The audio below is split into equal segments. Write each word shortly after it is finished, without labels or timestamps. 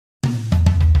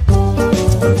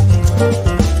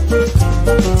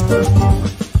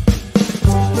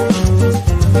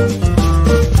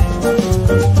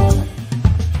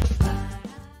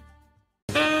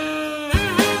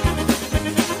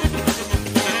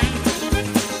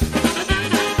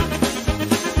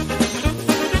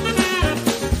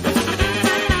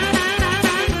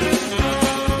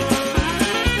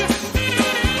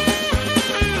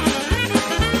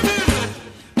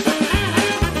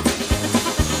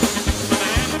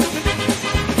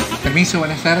Permiso,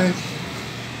 buenas tardes.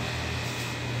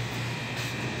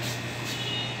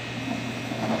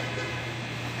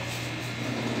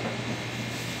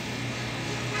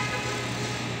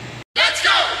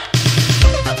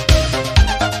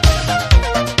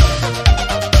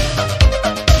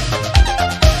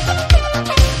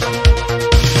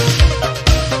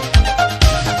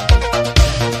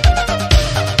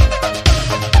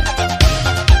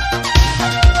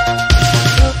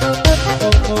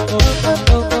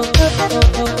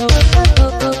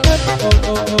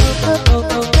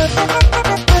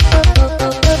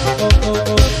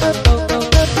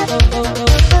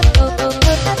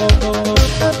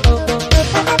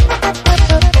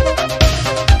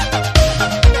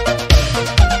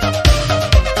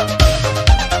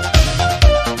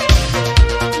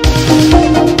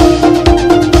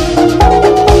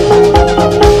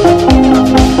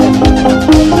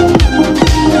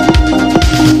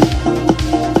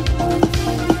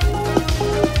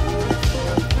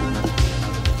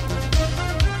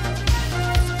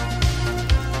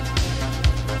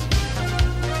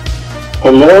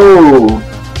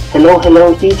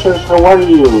 Hello teachers, how are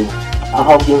you? I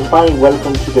hope you're fine.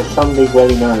 Welcome to the Sunday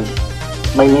webinars.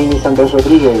 My name is Andrés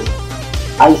Rodríguez.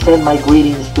 I send my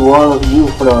greetings to all of you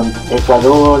from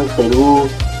Ecuador, Peru,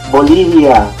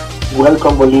 Bolivia.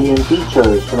 Welcome Bolivian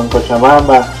teachers from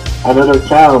Cochabamba and other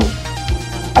towns.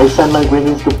 I send my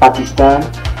greetings to Pakistan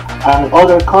and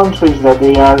other countries that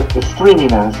they are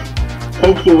streaming us.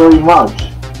 Thank you very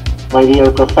much, my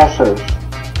dear professors.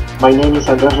 My name is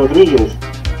Andrés Rodríguez.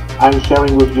 I'm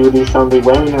sharing with you this Sunday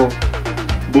webinar.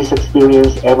 This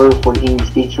experience ever for English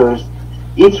teachers.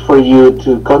 It's for you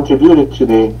to contribute it to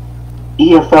the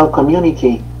EFL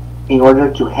community in order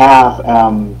to have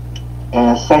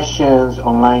sessions,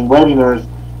 online webinars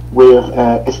with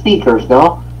speakers,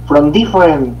 no? From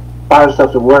different parts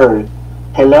of the world.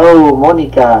 Hello,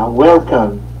 Monica,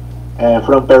 welcome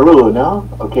from Peru, no?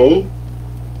 Okay,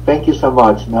 thank you so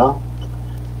much, no?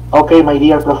 Okay, my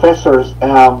dear professors,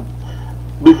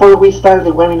 before we start the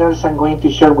webinars, I'm going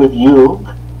to share with you.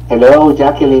 Hello,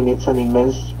 Jacqueline, it's an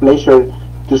immense pleasure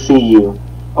to see you.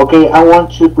 Okay, I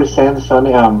want to present some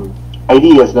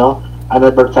ideas, no? An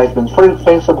advertisement.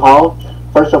 First of all,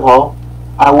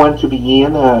 I want to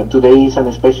begin. Today is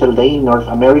a special day in North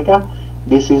America.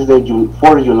 This is the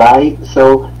 4th of July,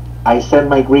 so I send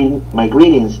my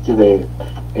greetings to the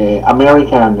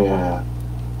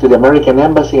American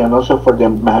Embassy and also for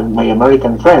my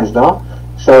American friends, no?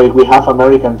 So if we have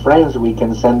American friends, we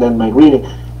can send them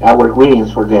our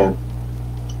greetings for them.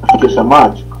 Thank you so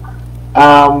much.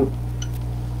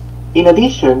 In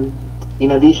addition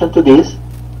to this,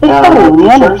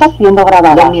 teachers,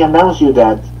 let me announce you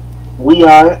that we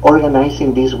are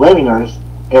organizing these webinars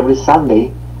every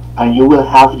Sunday, and you will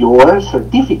have your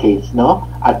certificates, no?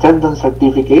 Attendance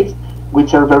certificates,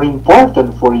 which are very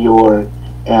important for your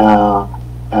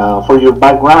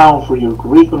background, for your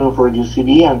curriculum, for your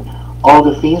CV, and all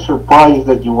the things or projects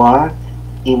that you are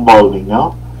involved in,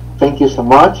 no? Thank you so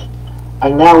much.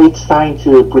 And now it's time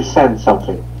to present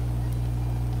something.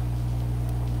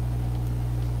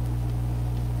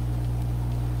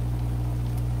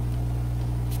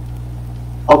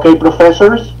 Okay,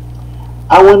 professors,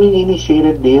 I want to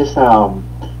initiate this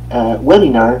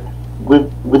webinar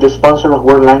with the sponsor of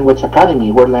World Language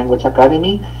Academy. World Language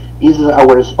Academy is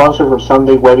our sponsor for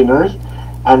Sunday webinars,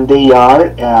 and they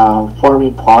are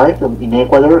forming part in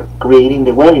Ecuador, creating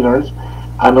the webinars,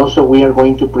 and also we are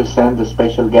going to present the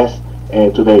special guest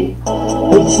today.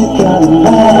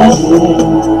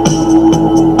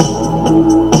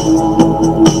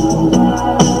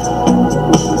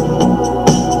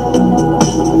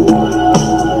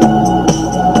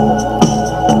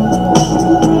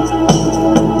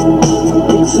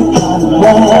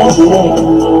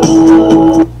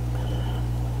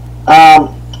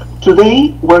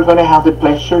 Today we're going to have the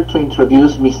pleasure to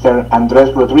introduce Mr.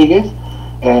 Andrés Rodríguez,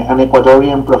 an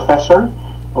Ecuadorian professor,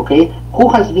 okay, who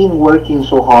has been working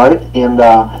so hard in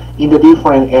the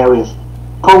different areas,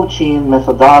 coaching,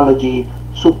 methodology,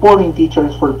 supporting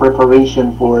teachers for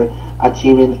preparation for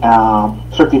achieving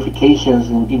certifications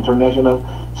in international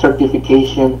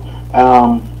certification,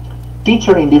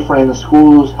 teacher in different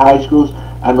schools, high schools,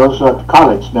 and also at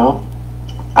college, no?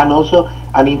 And also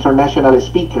an international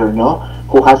speaker, no?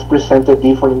 Who has presented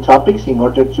different topics in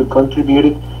order to contribute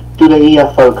it to the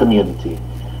EFL community.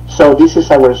 So this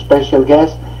is our special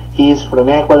guest. He is from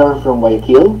Ecuador, from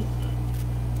Guayaquil.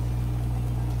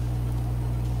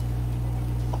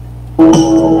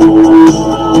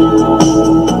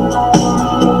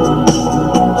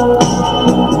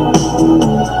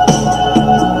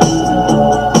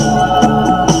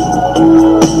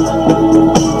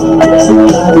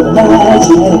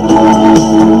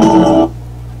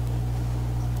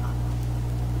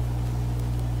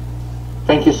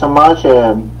 Thank you so much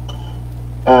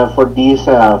for this,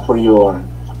 for your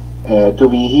to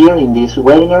be here in this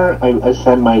webinar. I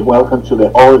send my welcome to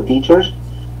all teachers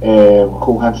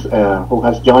who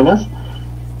has joined us.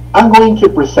 I'm going to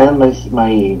present my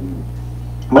screen.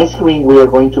 We are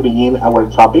going to begin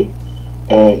our topic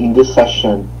in this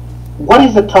session. What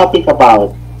is the topic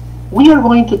about? We are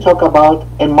going to talk about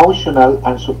emotional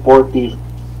and supportive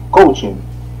coaching.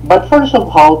 But first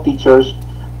of all, teachers,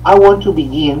 I want to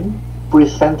begin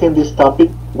presenting this topic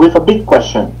with a big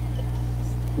question.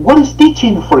 What is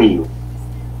teaching for you?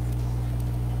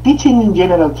 Teaching in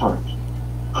general terms.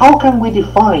 How can we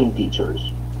define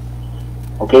teachers?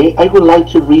 Okay, I would like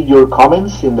to read your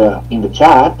comments in the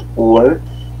chat, or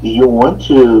if you want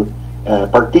to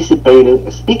participate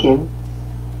in speaking,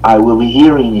 I will be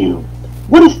hearing you.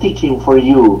 What is teaching for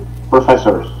you,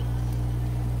 professors?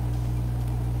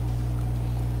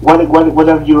 What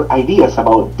are your ideas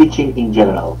about teaching in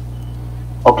general?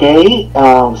 Okay,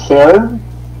 sir,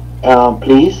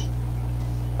 please.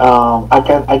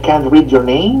 I can't read your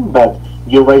name, but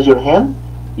you raise your hand.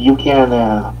 You can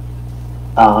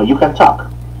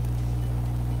talk,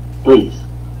 please.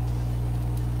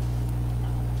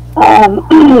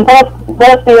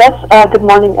 Buenos días. Good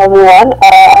morning, everyone.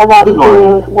 I want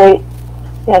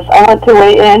to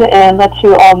weigh in and let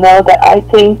you all know that I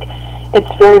think it's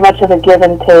very much of a give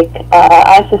and take.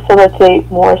 I facilitate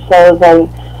more so than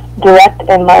direct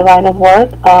in my line of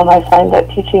work. I find that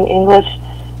teaching English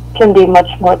can be much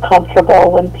more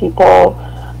comfortable when people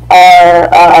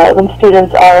are, when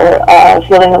students are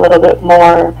feeling a little bit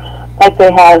more like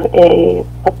they have a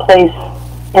place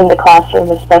in the classroom,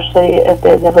 especially if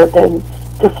they've never been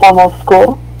to formal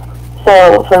school.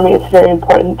 So for me, it's very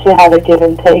important to have a give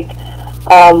and take,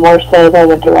 more so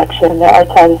than a direction. There are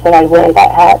times that I wear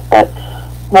that hat, but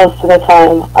most of the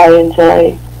time I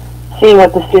enjoy seeing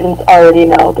what the students already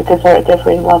know, because they're at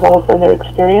differing levels in their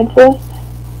experiences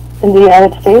in the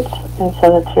United States, and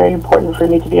so that's very important for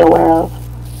me to be aware of.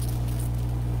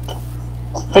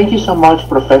 Thank you so much,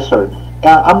 Professor.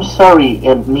 I'm sorry,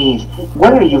 Miss,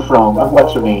 where are you from?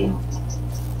 What's your name?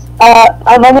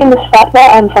 My name is Fatma.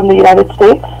 I'm from the United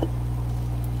States.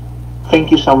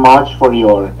 Thank you so much for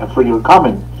your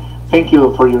comment. Thank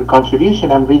you for your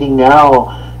contribution. I'm reading now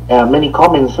many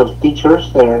comments of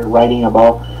teachers that are writing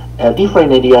about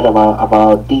different ideas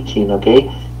about teaching. Okay,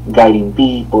 guiding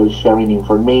people, sharing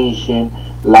information,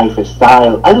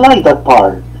 lifestyle. I like that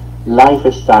part,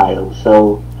 lifestyle.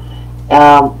 So,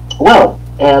 well.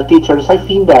 Teachers, I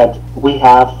think that we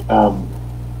have an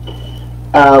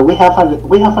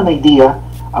idea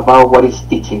about what is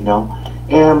teaching. No,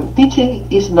 teaching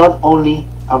is not only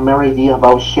a mere idea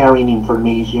about sharing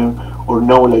information or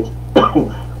knowledge,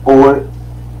 or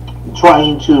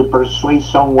trying to persuade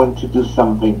someone to do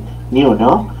something new.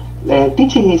 No,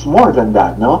 teaching is more than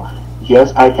that. No,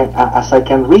 yes, as I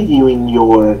can read you in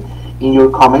your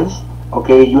comments.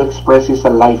 Okay, you express it's a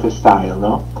lifestyle.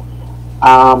 No.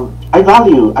 I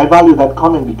value that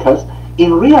comment, because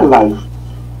in real life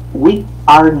we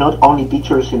are not only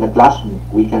teachers in the classroom.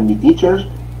 We can be teachers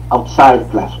outside the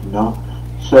classroom. No,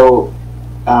 so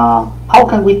how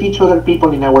can we teach other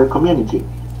people in our community?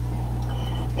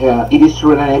 It is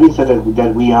true and evident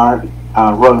that we are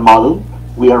role model.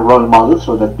 We are role models,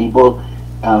 so that people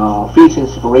feel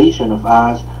inspiration of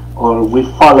us, or we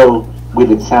follow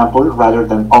with example rather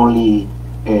than only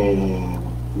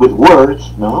with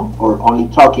words, no, or only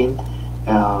talking.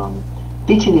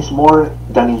 Teaching is more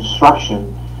than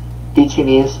instruction. Teaching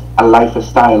is a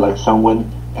lifestyle, like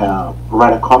someone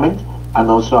write a comment, and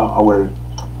also our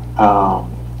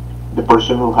the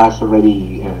person who has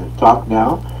already talked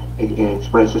now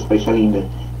expressed, especially in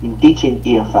teaching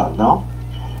EFL. No,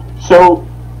 so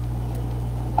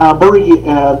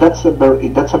that's a very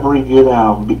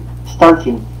good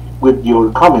starting with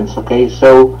your comments. Okay,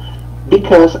 so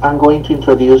because I'm going to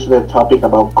introduce the topic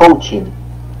about coaching.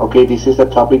 Okay, this is the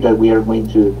topic that we are going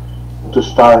to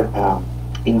start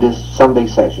in this Sunday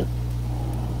session.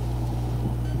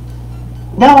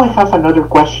 Now I have another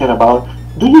question about,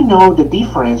 do you know the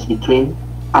difference between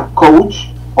a coach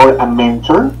or a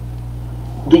mentor?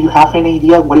 Do you have any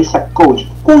idea what is a coach?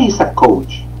 Who is a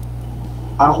coach?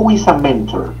 And who is a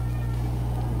mentor?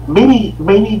 Maybe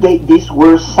this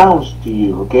word sounds to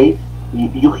you, okay?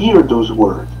 You hear those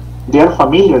words. They are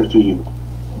familiar to you.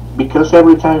 Because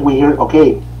every time we hear,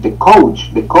 okay, the coach,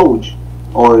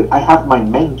 or I have my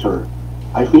mentor,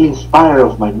 I feel inspired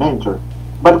of my mentor.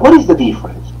 But what is the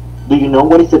difference? Do you know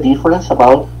what is the difference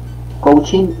about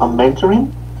coaching and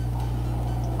mentoring?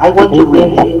 I want to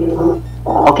read.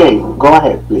 Okay, go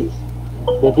ahead, please.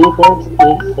 The difference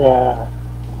is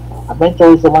a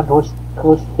mentor is the one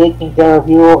who's taking care of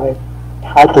you and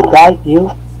how to guide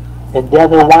you, and the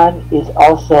other one is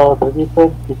also the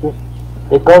difference between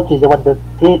the coach is the one that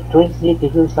trains you to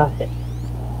do something.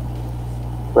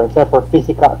 For example,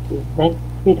 physical,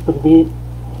 it could be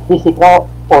physical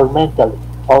or mental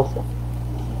also.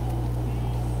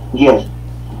 Yes.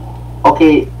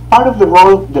 Okay. Part of the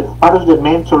role, part of the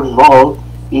mentor's role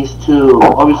is to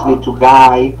obviously to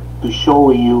guide, to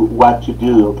show you what to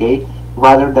do. Okay,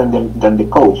 rather than the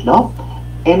coach. No.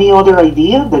 Any other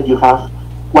idea that you have?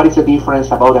 What is the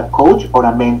difference about a coach or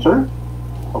a mentor?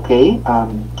 Okay.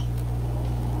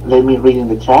 Let me read in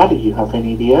the chat if you have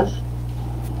any ideas.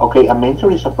 Okay, a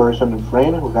mentor is a person and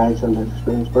friend who guides an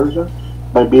experienced person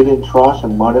by building trust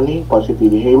and modeling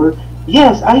positive behavior.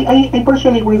 Yes, I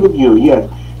personally agree with you. Yes,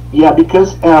 yeah,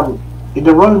 because in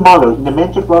the role model, in the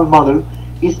mentor role model,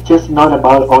 it's just not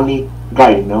about only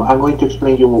guiding. No, I'm going to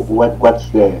explain you what's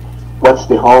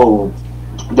the whole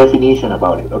definition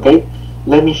about it. Okay,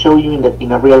 let me show you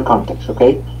in a real context.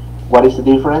 Okay, what is the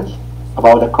difference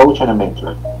about a coach and a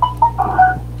mentor?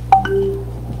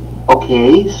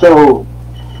 Okay, so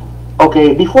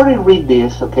okay, before I read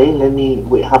this, okay,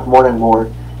 we have more and more.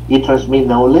 You transmit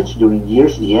knowledge during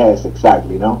years. Yes,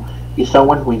 exactly. No, is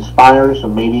someone who inspires or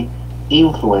maybe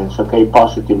influence, okay,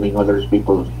 positively in other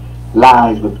people's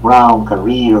lives with ground,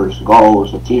 careers,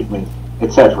 goals, achievements,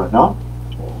 etc. No,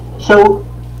 so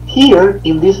here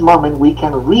in this moment we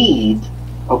can read,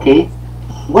 okay,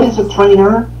 what is a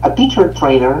trainer, a teacher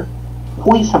trainer,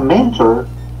 who is a mentor,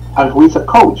 and who is a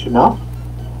coach. No,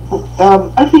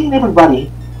 I think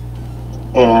everybody.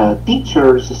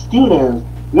 Teachers, students,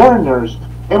 learners,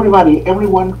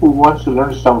 everyone who wants to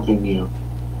learn something new.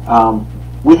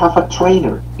 We have a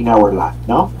trainer in our life,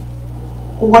 no?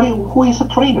 Who is a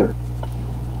trainer?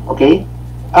 Okay?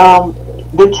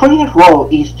 The trainer's role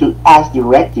is to ask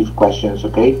directive questions,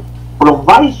 okay?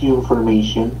 Provides you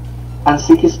information and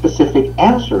seek specific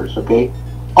answers, okay?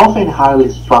 Often highly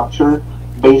structured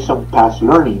based on past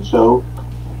learning. So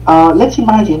let's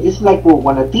imagine it's like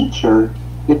when a teacher,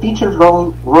 the teacher's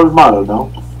role model, no?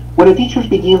 When the teachers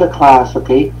begin the class,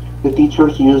 okay, the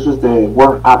teachers uses the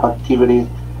warm-up activities,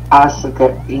 ask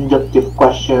inductive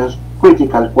questions,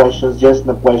 critical questions, just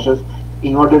the questions,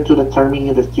 in order to determine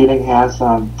if the student has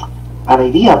an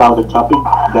idea about the topic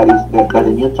that is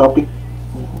the new topic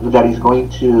that is going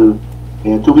to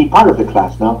be part of the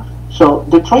class. No, so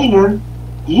the trainer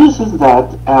uses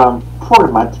that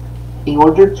format in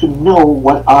order to know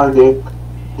what are the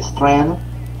strengths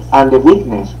and the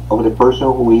weakness of the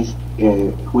person who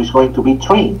is going to be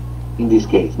trained in this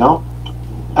case. No,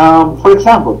 for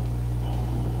example,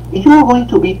 if you are going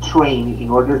to be trained in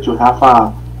order to have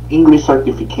a English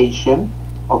certification,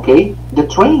 okay, the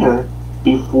trainer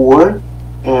before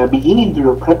beginning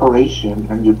your preparation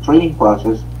and your training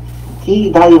process,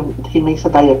 he makes a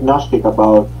diagnostic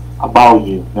about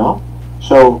you. No,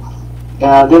 so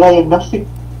the diagnostic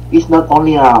is not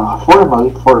only a formal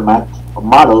format or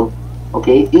model.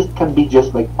 Okay, it can be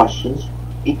just by questions.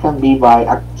 It can be by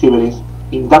activities,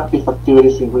 inductive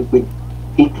activities in which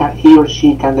he or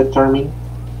she can determine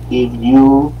if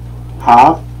you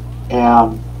have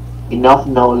enough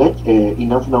knowledge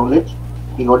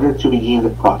in order to begin the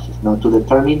process. Now, to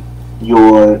determine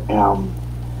your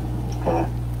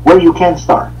where you can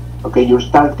start. Okay, your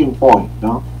starting point.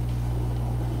 No,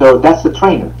 so that's the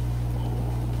trainer.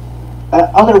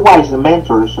 Otherwise, the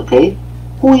mentors. Okay,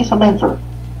 who is a mentor?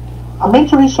 A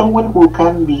mentor is someone who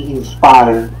can be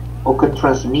inspired or can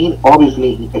transmit,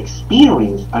 obviously,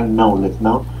 experience and knowledge.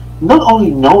 No, not only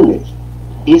knowledge,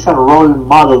 is a role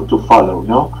model to follow.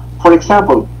 No, for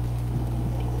example,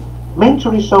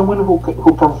 mentor is someone who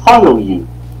can follow you,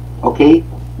 okay,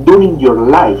 during your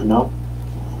life. No,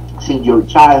 since your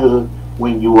childhood,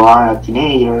 when you are a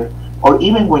teenager, or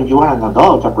even when you are an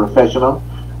adult, a professional,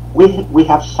 we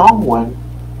have someone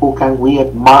who can we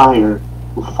admire,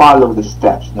 who follow the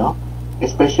steps. No,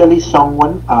 especially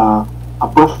someone, a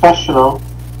professional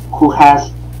who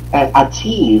has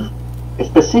achieved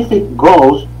specific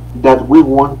goals that we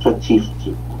want to achieve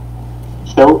too.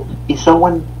 So it's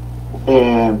someone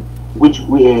who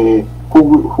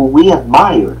we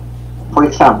admire. For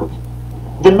example,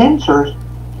 the mentor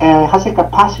has a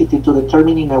capacity to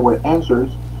determine our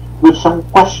answers with some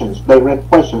questions, direct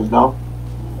questions. No,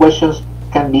 questions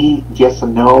can be yes or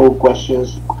no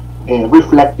questions,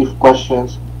 reflective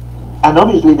questions. And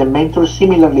obviously the mentor,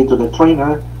 similarly to the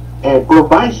trainer,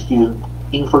 provides you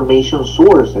information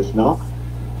sources, no?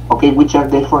 Okay, which are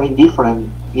different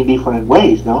in different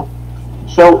ways, no?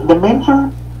 So the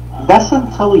mentor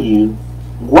doesn't tell you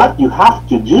what you have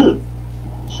to do.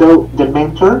 So the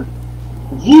mentor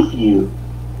give you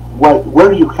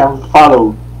where you can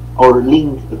follow or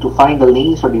link to find the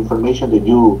links or the information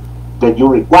that you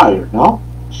require. No,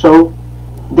 so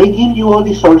they give you all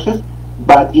these sources,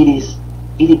 but it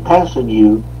depends on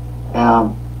you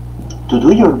to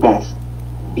do your best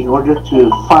in order to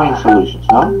find solutions.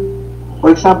 No,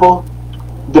 for example,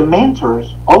 the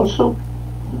mentors also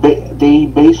they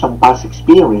base on past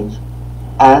experience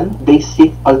and they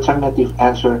seek alternative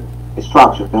answer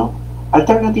structure. No,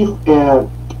 alternative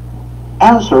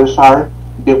answers are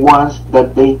the ones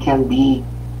that they can be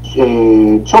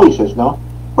choices. No,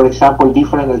 for example,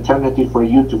 different alternative for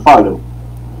you to follow.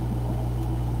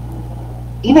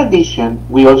 In addition,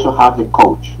 we also have the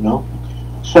coach. No,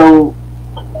 so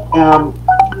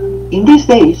in these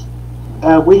days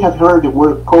we have heard the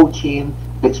word coaching,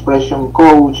 the expression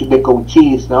coach, the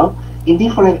coaches, no, in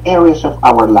different areas of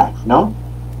our life. No,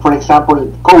 for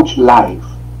example, coach life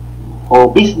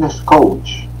or business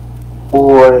coach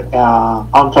or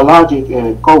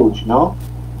ontologic coach, no,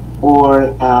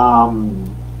 or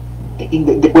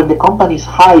when the companies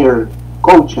hire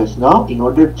coaches, no, in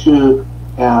order to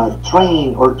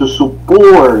train or to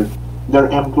support their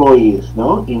employees,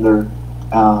 no,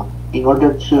 in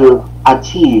order to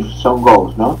achieve some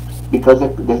goals, no, because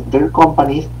their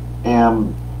companies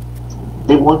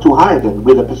they want to hire them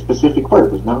with a specific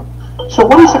purpose, no. So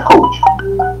what is a coach?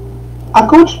 A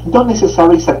coach not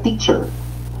necessarily is a teacher,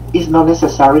 is not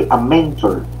necessarily a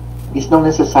mentor, is not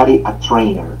necessarily a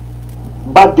trainer,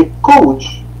 but the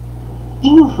coach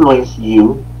influence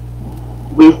you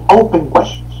with open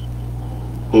questions.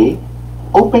 Okay,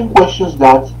 open questions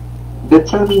that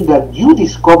determine that you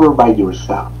discover by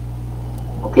yourself.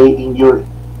 Okay, in your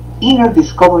inner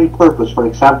discovery purpose. For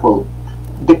example,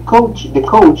 the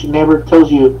coach never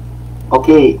tells you,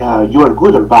 okay, you are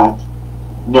good or bad.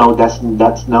 No, that's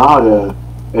not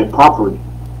properly.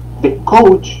 The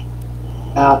coach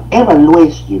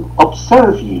evaluates you,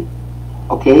 observe you,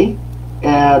 okay,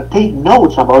 take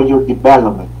notes about your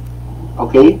development,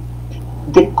 okay.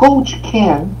 The coach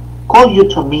can call you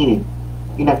to a meeting,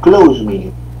 in a closed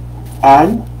meeting,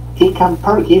 and he can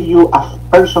give you a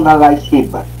personalized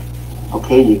feedback,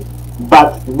 okay,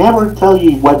 but never tell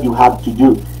you what you have to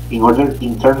do in order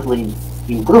internally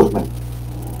improvement,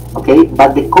 okay.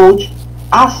 But the coach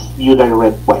asks you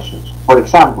direct questions. For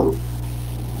example,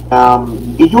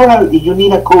 if you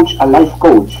need a coach, a life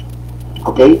coach,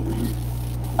 okay,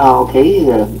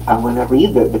 I'm gonna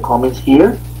read the comments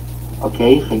here.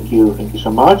 Okay, thank you so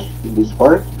much in this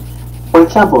part. For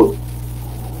example,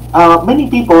 many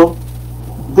people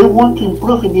they want to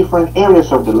improve in different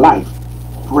areas of their life.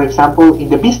 For example, in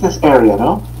the business area,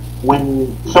 no,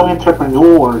 when some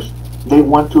entrepreneurs they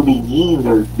want to begin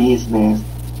their business,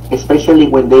 especially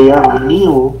when they are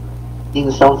new in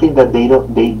something that they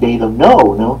don't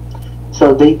know, no.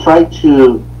 So they try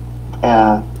to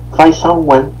find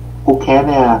someone who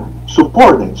can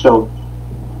support them. So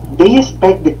they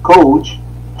expect the coach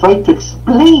try to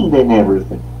explain them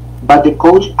everything, but the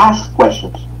coach asks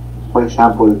questions. For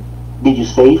example, did you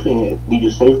save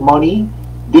money?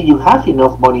 Did you have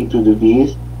enough money to do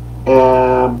this?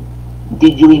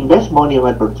 Did you invest money on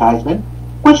advertisement?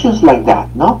 Questions like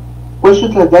that, no?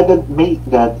 Questions like that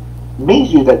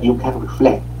makes you that you can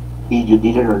reflect if you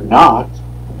did it or not.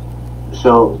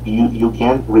 So you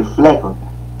can reflect on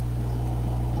that.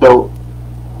 So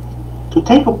to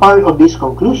take a part of these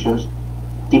conclusions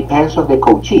depends on the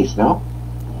coaches, no?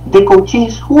 The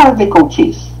coaches, who are the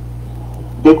coaches?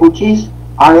 The coaches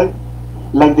are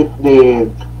like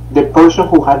the person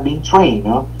who has been trained,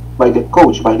 no, by the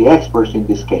coach, by the experts in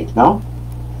this case, no?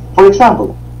 For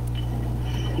example,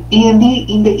 in the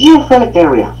EFL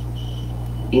area,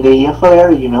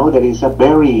 you know, that is a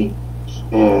very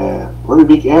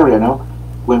big area, no?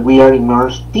 When we are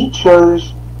immersed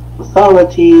teachers,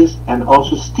 authorities, and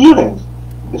also students,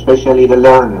 especially the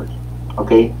learners.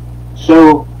 Okay,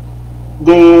 so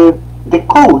the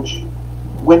coach,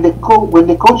 when the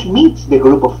coach meets the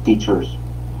group of teachers,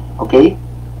 okay,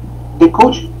 the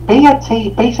coach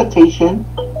pays attention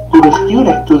to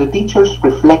the teacher's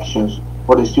reflections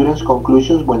or the students'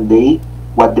 conclusions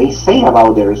what they say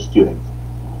about their students.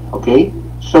 Okay,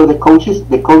 so the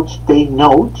coach take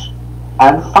notes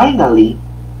and finally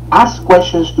ask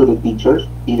questions to the teachers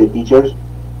if the teachers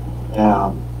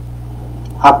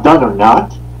have done or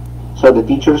not. So the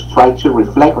teachers try to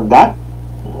reflect on that.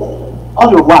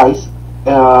 Otherwise,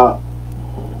 the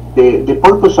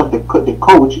purpose of the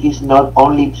coach is not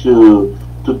only to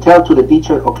tell to the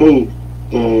teacher, okay,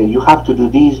 you have to do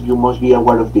this, you must be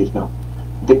aware of this. No,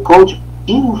 the coach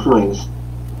influence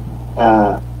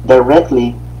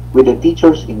directly with the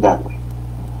teachers in that way.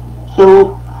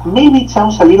 So maybe it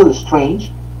sounds a little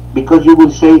strange, because you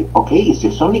will say, okay, it's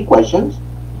just only questions.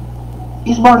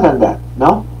 It's more than that,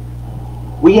 no?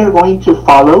 We are going to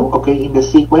follow, okay, in the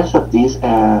sequence of these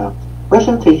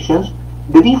presentations,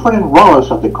 the different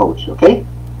roles of the coach, okay?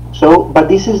 So, but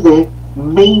this is the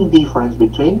main difference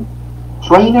between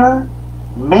trainer,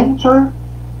 mentor,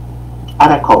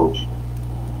 and a coach.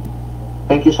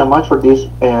 Thank you so much for this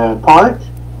part.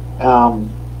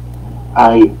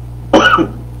 I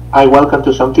I welcome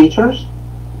to some teachers,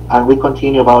 and we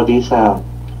continue about this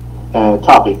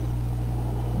topic.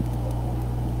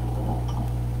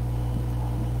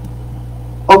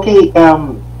 Okay,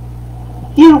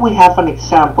 here we have an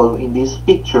example in this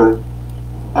picture.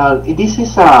 This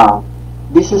is a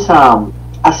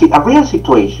real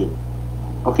situation.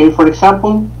 Okay, for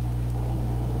example,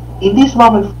 in this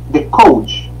moment, the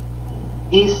coach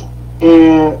is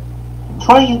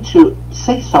trying to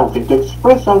say something, to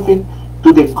express something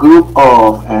to the group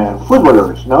of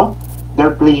footballers. No,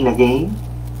 they're playing a game.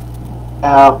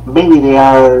 Maybe they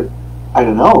are, I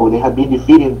don't know, they have been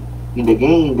defeated in the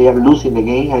game, they are losing the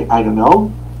game, I don't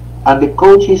know, and the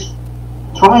coach is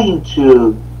trying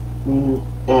to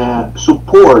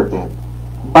support them,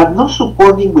 but not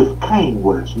supporting with kind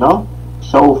words, no?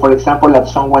 So, for example, like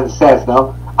someone says,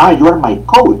 no, you are my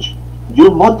coach, you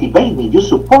motivate me, you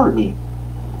support me.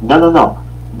 No.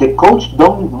 The coach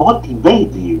don't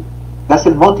motivate you,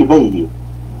 doesn't motivate you.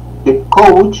 The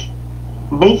coach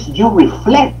makes you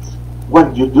reflect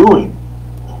what you're doing.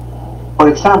 For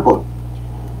example,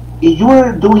 if you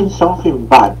are doing something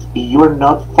bad, if you are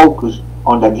not focused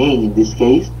on the game in this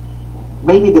case,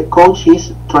 maybe the coach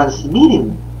is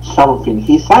transmitting something.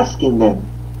 He's asking them,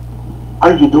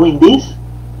 are you doing this?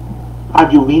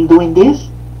 Have you been doing this?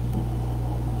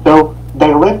 So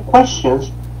direct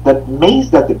questions that makes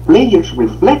that the players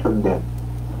reflect on them,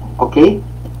 okay?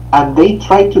 And they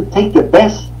try to take the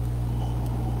best,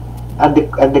 and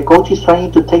the coach is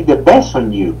trying to take the best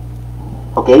on you,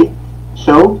 okay?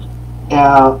 So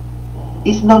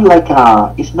it's not like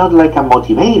a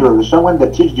motivator or someone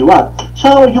that cheers you up.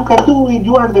 So you can do it.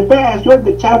 You are the best. You are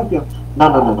the champion.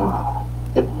 No.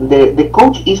 The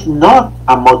coach is not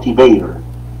a motivator.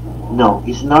 No,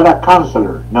 it's not a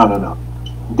counselor. No.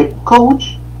 The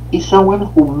coach is someone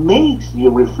who makes you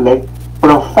reflect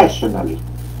professionally.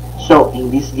 So in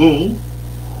this game,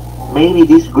 maybe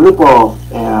this group of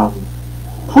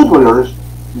footballers,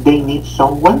 they need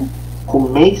someone who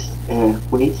needs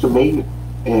to make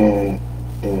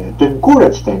to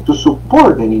encourage them, to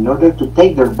support them in order to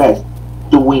take their best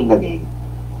to win the game.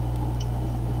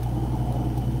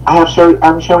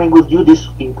 I'm sharing with you this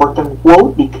important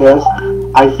quote because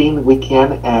I think we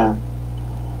can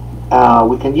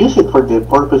use it for the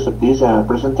purpose of this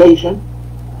presentation.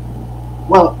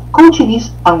 Well, coaching is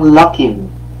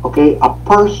unlocking, okay, a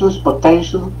person's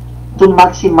potential to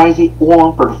maximize their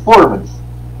own performance.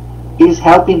 It is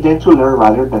helping them to learn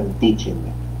rather than teaching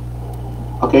them.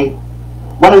 Okay,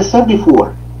 what I said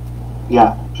before,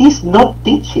 yeah, he's not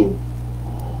teaching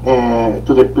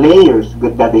to the players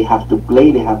that they have to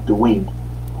play, they have to win.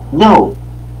 No,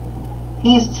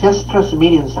 he's just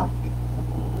transmitting something.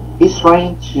 He's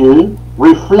trying to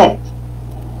reflect,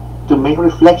 to make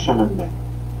reflection on them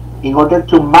in order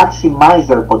to maximize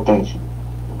their potential.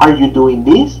 Are you doing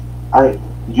this?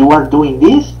 You are doing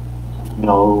this?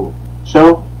 No.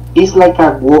 So it's like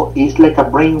a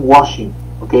brainwashing.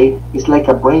 Okay, it's like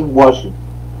a brainwashing.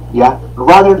 Yeah,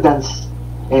 rather than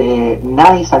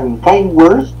nice and kind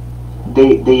words,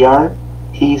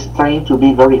 he's trying to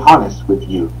be very honest with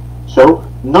you. So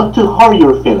not to hurt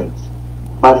your feelings,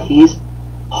 but he's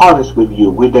honest with you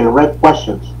with direct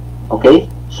questions. Okay,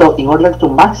 so in order to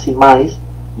maximize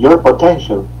your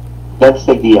potential, that's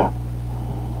the idea.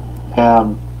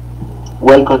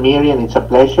 Welcome, Miriam. It's a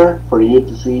pleasure for you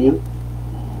to see you.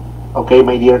 Okay,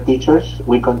 my dear teachers,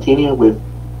 we continue with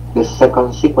the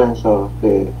second sequence of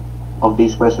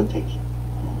this presentation.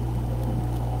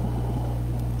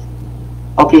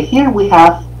 Okay, here we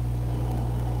have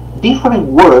different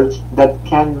words that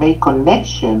can make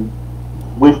connection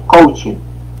with coaching.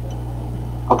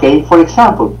 Okay, for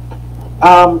example,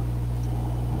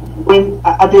 when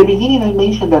at the beginning I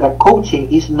mentioned that a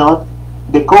coaching is not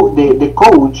the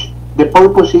coach. The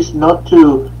purpose is not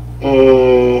to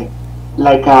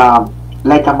like a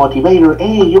motivator.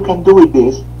 Hey, you can do it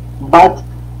this, but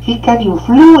he can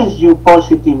influence you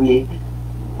positively.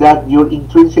 That your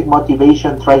intrinsic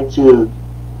motivation try to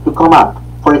come up.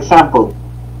 For example,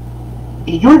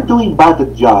 if you're doing bad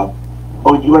at job,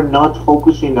 or you are not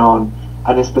focusing on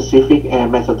a specific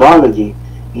methodology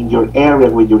in your area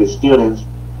with your students,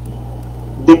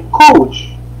 the coach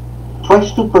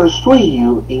tries to persuade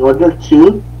you in order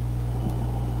to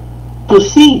to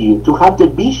see you, to have the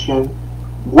vision,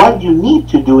 what you need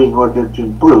to do in order to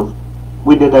improve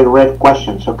with the direct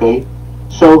questions, okay?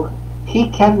 So he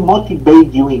can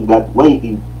motivate you in that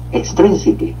way,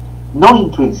 extrinsically, not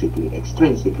intrinsically,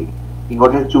 extrinsically, in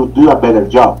order to do a better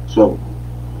job. So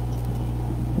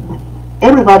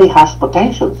everybody has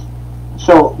potentials.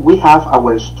 So we have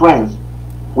our strengths.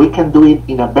 We can do it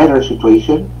in a better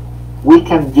situation. We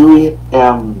can do it,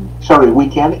 we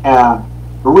can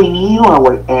renew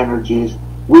our energies.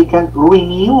 We can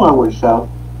renew ourselves.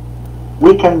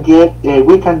 We can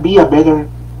be a better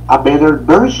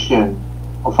version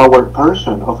of our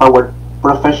person, of our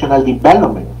professional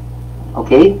development.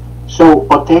 Okay, so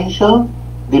potential,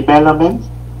 development,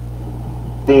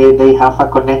 they have a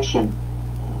connection.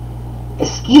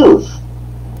 Skills,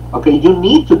 okay, you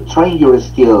need to train your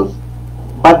skills,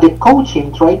 but the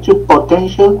coaching try to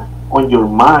potential on your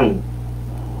mind.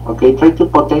 Okay, try to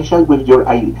potential with your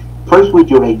first with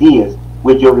your ideas,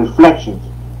 with your reflections.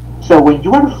 So when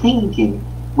you are thinking,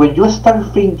 when you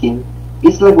start thinking,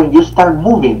 it's like when you start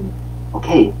moving.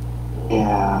 Okay,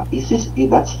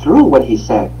 that's true what he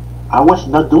said. I was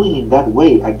not doing it that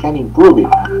way. I can improve it.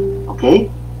 Okay,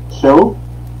 so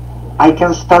I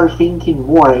can start thinking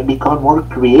more and become more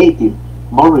creative,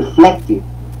 more reflective.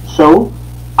 So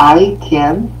I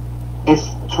can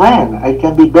strengthen. I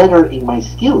can be better in my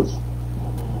skills.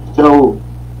 So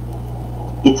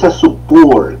it's a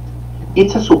support.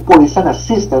 It's a support. It's an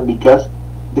assistant because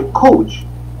the coach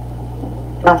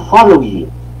can follow you.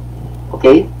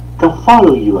 Okay, can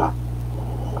follow you up.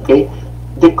 Okay,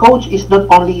 the coach is not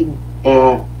only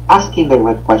asking the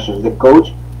right questions. The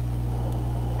coach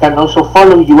can also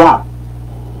follow you up.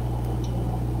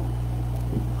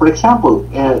 For example,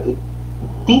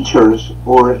 teachers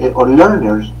or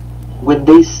learners, when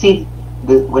they sit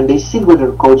with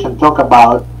their coach and talk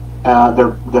about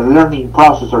their learning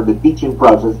process or the teaching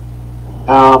process,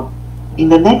 in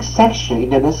the next session,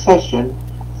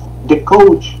 the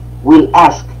coach will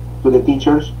ask to the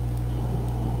teachers,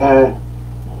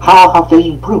 how have they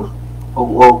improved,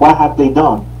 or what have they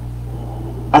done,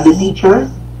 and the teachers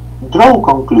draw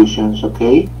conclusions,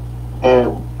 okay,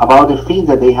 about the things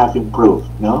that they have improved.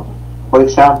 No, for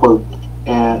example,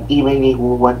 even if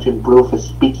we want to improve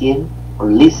speaking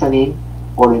or listening,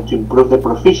 or to improve the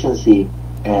proficiency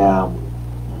of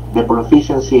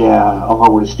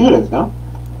our students. No,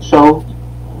 so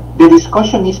the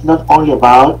discussion is not only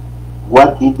about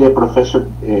what did the professor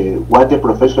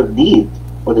did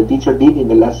or the teacher did in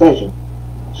the last session.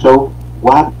 So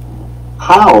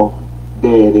how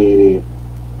the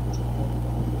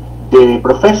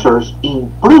professors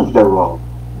improve their role,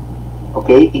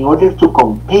 okay, in order to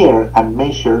compare and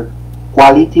measure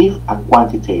qualitative and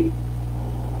quantitative.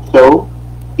 So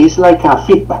it's like a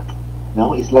feedback,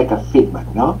 no? It's like a feedback,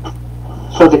 no?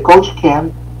 So the coach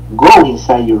can go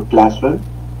inside your classroom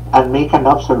and make an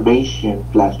observation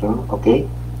classroom, okay,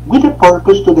 with the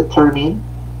purpose to determine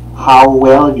how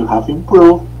well you have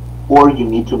improved or you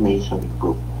need to make some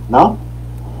improvement. No?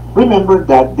 Remember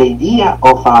that the idea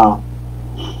of an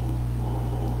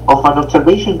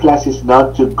observation class is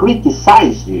not to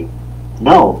criticize you.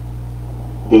 No.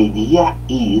 The idea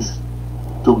is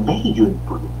to make you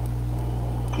improve.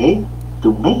 Okay?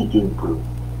 To make you improve.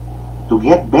 To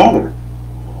get better.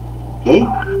 Okay?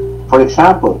 For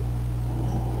example,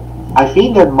 I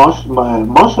think that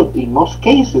in most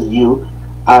cases, you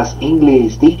as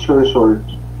English teachers, or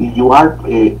if you are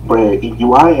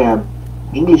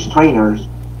English trainers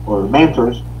or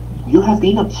mentors, you have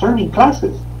been observing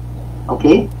classes.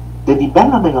 Okay, the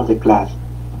development of the class,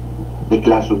 the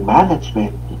classroom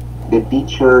management, the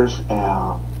teachers'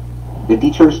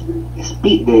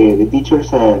 speech, the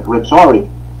teachers' rhetoric,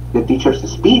 the teachers'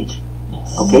 speech.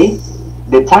 Okay,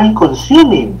 the time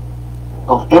consuming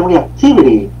of every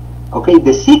activity. Okay,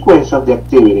 the sequence of the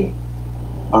activity.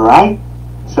 All right,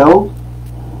 so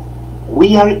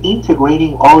we are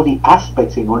integrating all the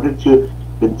aspects in order to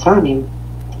determine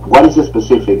what is the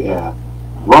specific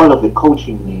role of the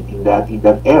coaching in that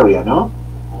area. No.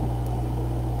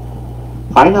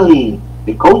 Finally,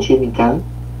 the coaching can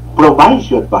provide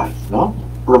you advice. No,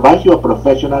 provide you a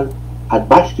professional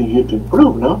advice to you to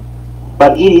improve. No,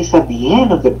 but it is at the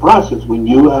end of the process when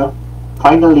you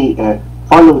finally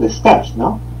follow the steps.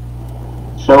 No.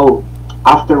 So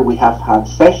after we have had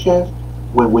sessions,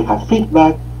 when we have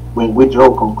feedback, when we draw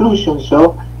conclusions,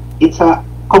 so it's a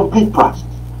complete process.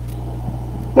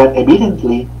 That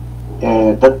evidently,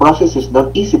 that process is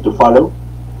not easy to follow,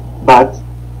 but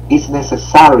it's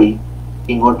necessary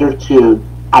in order to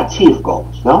achieve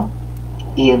goals, no?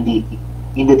 In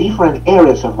the different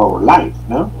areas of our life,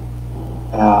 no?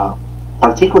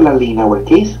 Particularly in our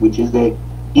case, which is the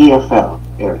EFL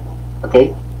area.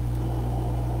 Okay.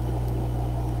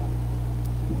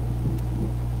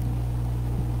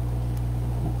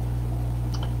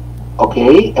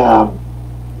 Okay.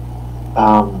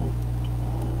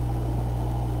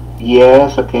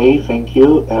 Yes. Okay. Thank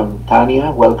you,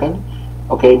 Tanya. Welcome.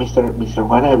 Okay, Mr.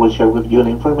 Juan, I will share with you the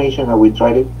information. I will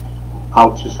try to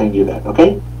how to send you that.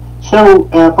 Okay. So,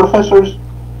 professors,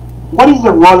 what is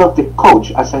the role of the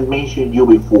coach, as I mentioned you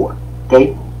before?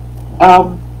 Okay.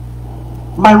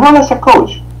 My role as a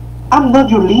coach, I'm not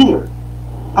your leader.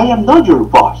 I am not your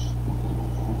boss.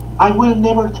 I will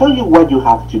never tell you what you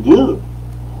have to do.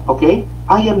 Okay?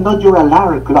 I am not your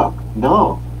alarm clock.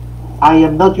 No. I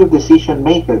am not your decision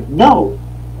maker. No.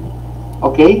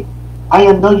 Okay? I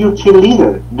am not your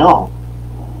cheerleader. No.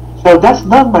 So that's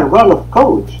not my role of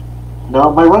coach. No,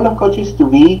 my role of coach is to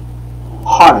be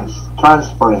honest,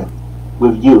 transparent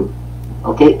with you.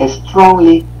 Okay?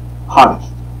 Strongly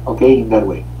honest. Okay? In that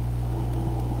way.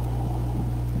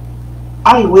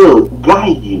 I will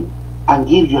guide you and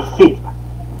give you feedback.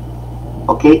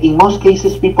 Okay? In most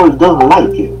cases, people don't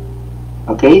like it.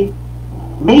 Okay?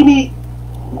 Maybe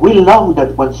we love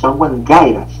that when someone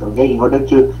guides us, okay, in order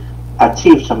to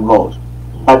achieve some goals.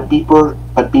 But people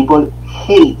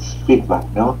hate feedback,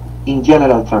 no? In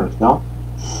general terms, no?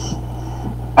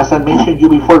 As I mentioned you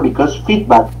before, because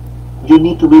feedback, you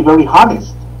need to be very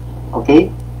honest,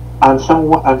 okay? And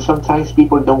sometimes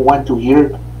people don't want to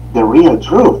hear the real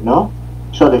truth, no?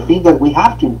 So the thing that we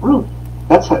have to improve,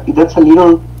 that's a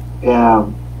little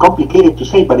complicated to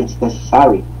say, but it's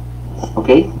necessary,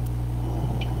 okay?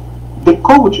 The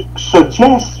coach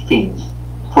suggests things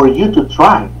for you to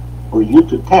try, for you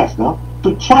to test, no?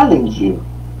 To challenge you,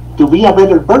 to be a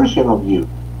better version of you,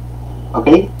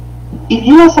 okay? If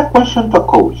you ask a question to a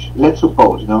coach, let's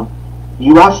suppose, no?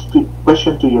 You ask a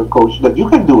question to your coach that you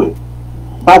can do it,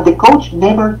 but the coach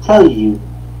never tell you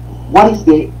what is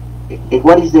the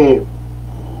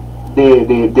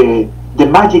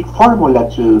magic formula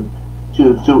to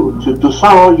solve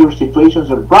all your situations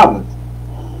or problems.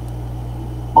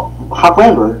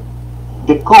 However,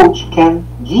 the coach can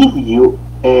give you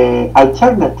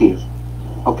alternatives.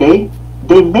 Okay,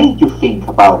 they make you think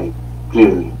about it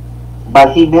clearly,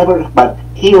 but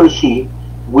he or she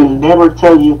will never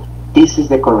tell you this is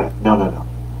the correct. No.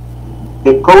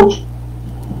 The coach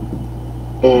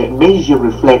makes you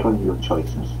reflect on your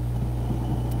choices.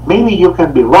 Maybe you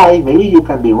can be right, maybe you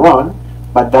can be wrong,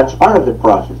 but that's part of the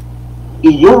process.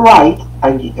 If you're right,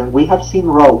 and we have seen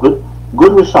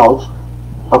good results,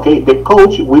 okay, the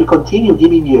coach will continue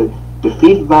giving you the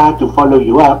feedback to follow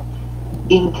you up.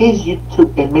 In case you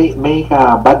make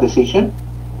a bad decision,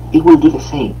 it will do the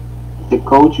same. The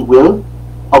coach will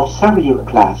observe your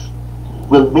class,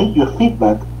 will make your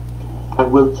feedback,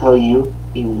 and will tell you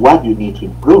in what you need to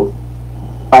improve.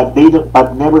 But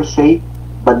never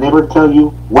tell you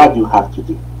what you have to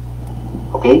do.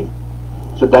 Okay,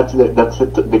 so that's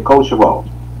the coach role.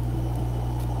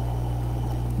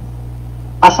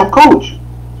 As a coach,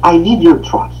 I need your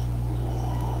trust.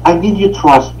 I need you to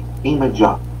trust me in my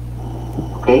job.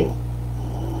 Okay,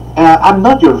 I'm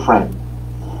not your friend.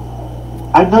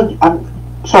 I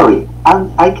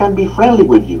can be friendly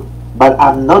with you, but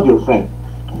I'm not your friend,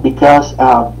 because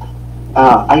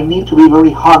I need to be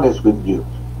very honest with you,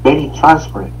 very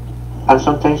transparent. And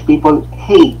sometimes people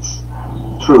hate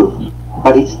truth,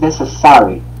 but it's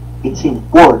necessary, it's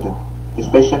important,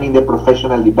 especially in the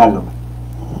professional development.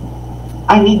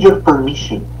 I need your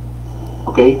permission,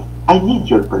 okay? I need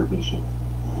your permission.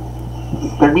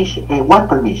 What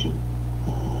permission?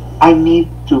 I need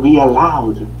to be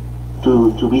allowed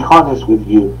to be honest with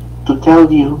you, to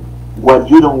tell you what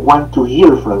you don't want to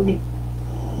hear from me,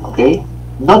 okay?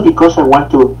 Not because I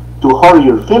want to hurt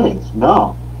your feelings,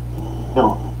 no.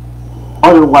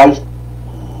 Otherwise,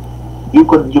 you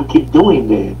keep doing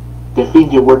the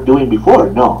things you were doing before,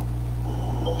 no.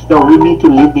 So we need to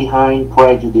leave behind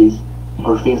prejudice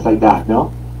or things like that,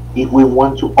 no? If we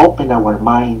want to open our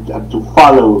mind and to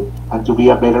follow and to be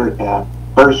a better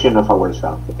version of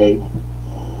ourselves, okay?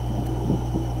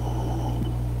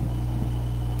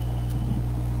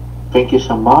 Thank you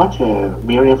so much,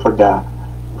 Miriam,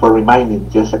 for reminding,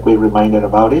 just a quick reminder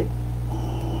about it.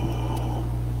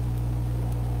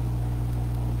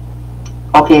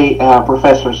 Okay,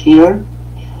 professors here.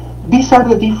 These are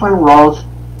the different roles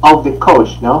of the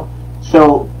coach, no?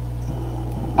 So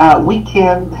we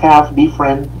can have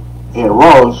different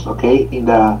roles, okay, in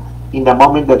the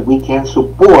moment that we can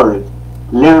support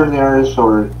learners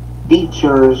or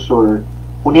teachers or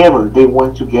whoever they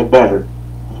want to get better.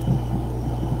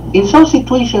 In some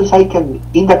situations,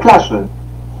 in the classroom,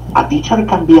 a teacher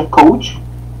can be a coach.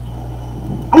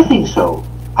 I think so.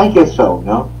 I guess so,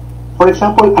 no? For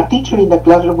example, a teacher in the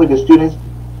classroom with the students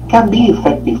can be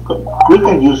effective. We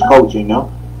can use coaching, no?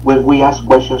 When we ask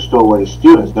questions to our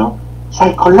students, no?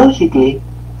 Psychologically,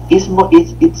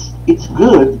 it's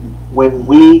good when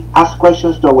we ask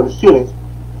questions to our students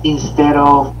instead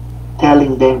of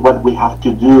telling them what we have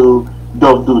to do.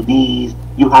 Don't do this,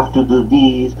 you have to do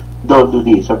this, don't do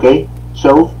this, okay?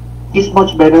 So it's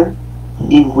much better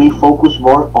if we focus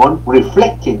more on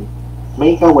reflecting,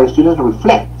 make our students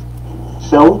reflect.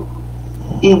 So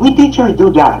if we teachers do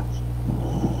that,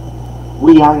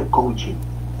 we are coaching,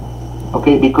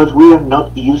 okay? Because we are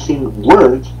not using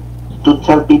words to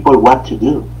tell people what to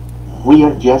do. We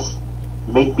are just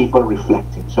make people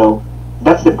reflecting. So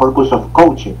that's the purpose of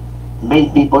coaching,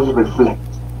 make people reflect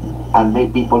and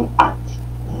make people act.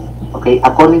 Okay,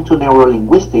 according to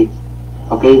neurolinguistics,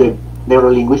 okay, the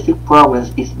neurolinguistic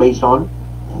programs is based on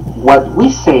what we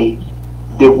say,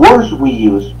 the words we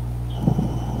use.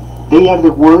 They are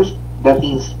the words that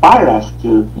inspire us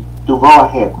to go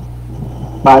ahead.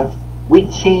 But we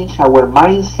change our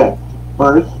mindset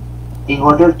first in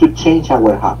order to change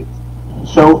our habits.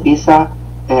 So it's a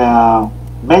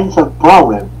mental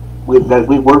program that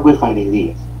we work with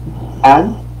ideas.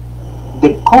 And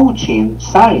the coaching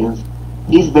science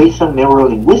is based on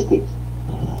neurolinguistics.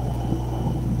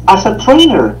 As a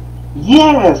trainer,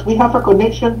 yes, we have a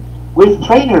connection with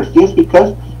trainers, yes,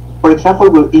 because, for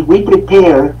example, if we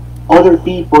prepare other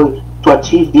people to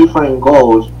achieve different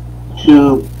goals,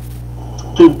 to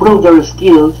improve their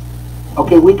skills,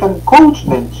 okay, we can coach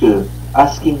them to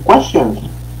asking questions.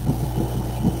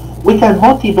 We can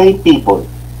motivate people,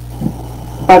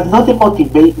 but not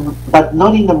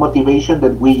in the motivation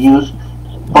that we use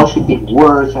positive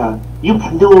words. You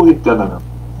can do it. No.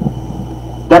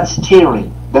 That's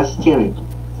cheering. That's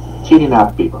cheering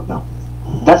up people. No,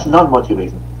 that's not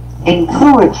motivation.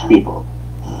 Encourage people.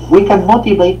 We can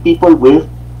motivate people with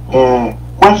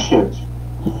questions,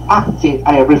 acting,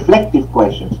 reflective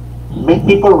questions. Make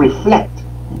people reflect.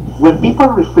 When people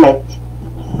reflect,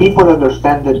 people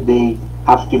understand that they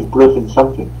have to improve in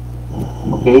something.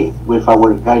 Okay, with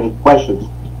our guided questions.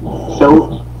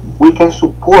 So we can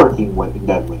support in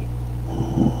that way.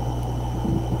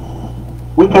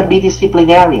 We can be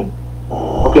disciplinarian.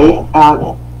 Okay,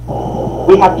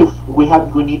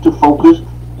 we need to focus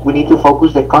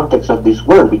the context of this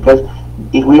word, because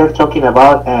if we are talking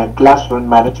about classroom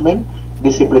management,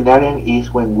 disciplinarian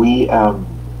is when we are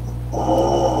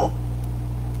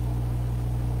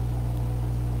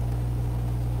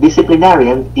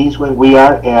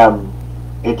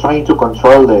trying to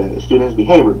control the students'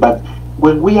 behavior. But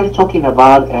when we are talking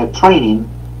about training,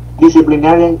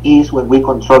 disciplinarian is when we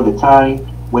control the time,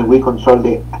 when we control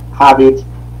the habits,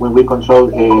 when we control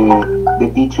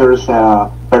the teacher's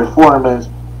performance,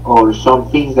 or some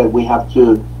things that we have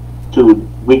to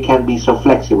we can be so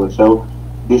flexible. So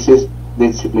this is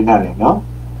disciplinarian, no?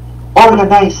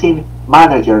 Organizing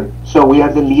manager. So we are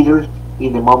the leaders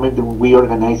in the moment when we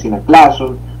organize in a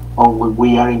classroom, or when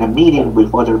we are in a meeting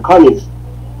with other colleagues.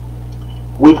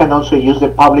 We can also use the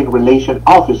public relation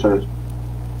officers.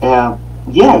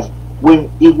 Yes,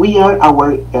 if we are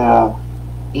our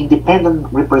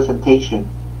independent representation,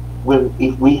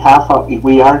 if we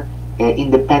are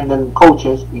independent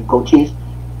coaches,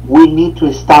 we need to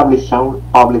establish some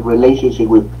public relationship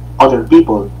with other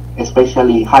people,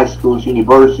 especially high schools,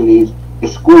 universities,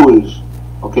 schools,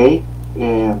 okay,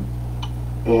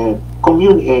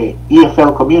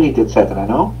 EFL community, etc.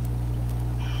 No.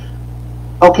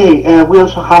 Okay, we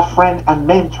also have friend and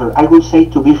mentor. I would say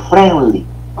to be friendly.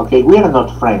 Okay, we are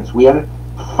not friends. We are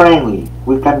friendly.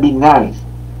 We can be nice,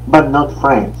 but not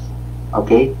friends.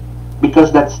 Okay,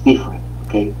 because that's different.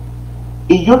 Okay,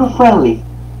 if you're friendly,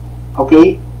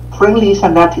 okay, friendly is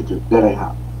an attitude that I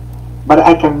have, but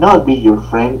I cannot be your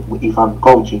friend if I'm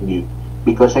coaching you,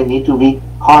 because I need to be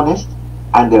honest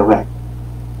and direct,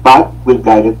 but with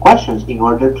guided questions in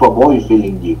order to avoid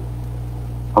feeling you.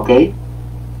 Okay.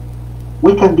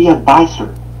 We can be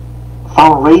advisor,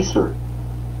 fundraiser,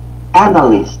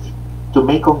 analyst to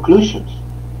make conclusions.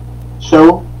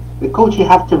 So the coach, you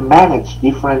have to manage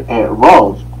different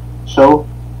roles. So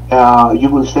you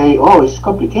will say, oh, it's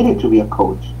complicated to be a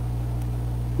coach.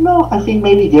 No, I think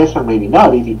maybe yes or maybe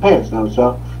not. It depends. No?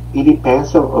 So it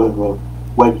depends on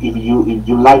what if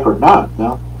you like or not.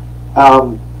 No,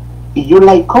 if you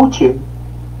like coaching,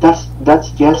 that's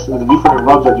just the different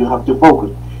roles that you have to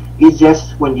focus. It's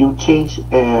just when you change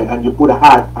and you put a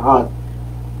hat on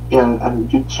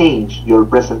and you change your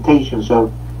presentation.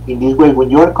 So in this way,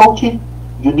 when you are coaching,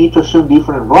 you need to assume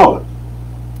different roles.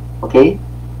 Okay?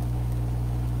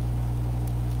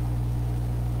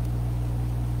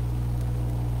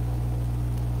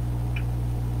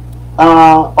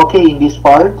 Okay, in this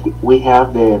part we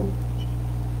have the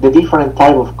different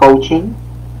type of coaching.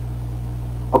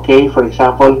 Okay, for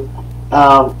example,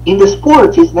 in the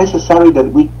sports, it's necessary that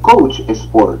we coach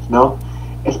sports, no,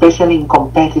 especially in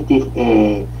competitive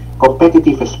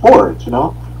sports,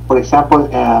 no. For example,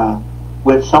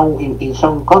 when in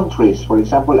some countries, for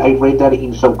example, I read that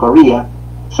in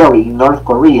in North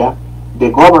Korea,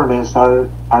 the governments are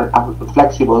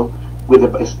flexible with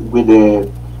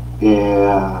the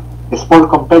sport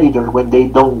competitors when they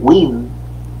don't win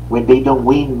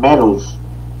medals.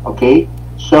 Okay,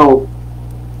 so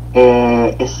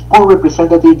a sport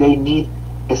representative, they need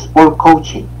a sport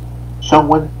coaching,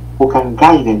 someone who can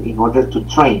guide them in order to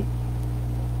train.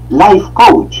 Life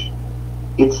coach,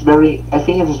 I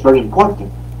think it is very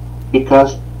important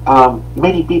because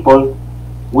many people,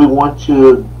 we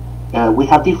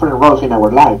have different roles in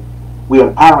our life. We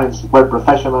are parents, we're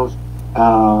professionals,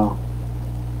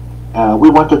 we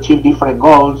want to achieve different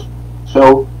goals,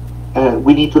 so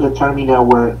we need to determine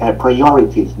our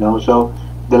priorities, no? So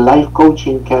the life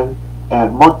coaching can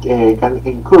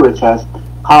encourage us.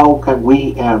 How can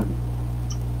we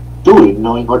do it,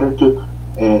 no, in order to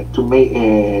be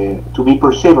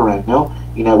perseverant, no,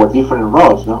 in our different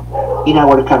roles, no, in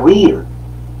our career.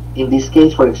 In this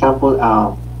case, for example,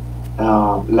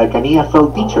 like an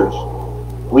EFL teachers,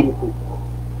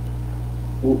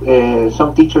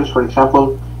 some teachers, for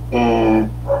example,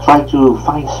 try to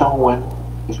find someone,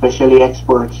 especially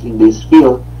experts in this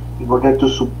field, in order to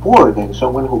support them,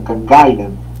 someone who can guide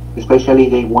them, especially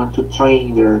they want to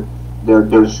train their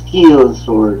skills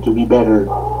or to be better.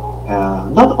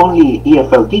 Not only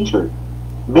EFL teacher,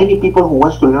 many people who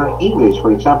wants to learn English,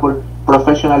 for example,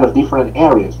 professional of different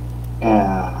areas,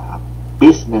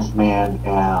 businessmen,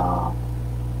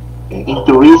 in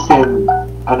tourism,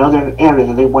 another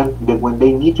area that when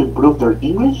they need to improve their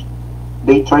English,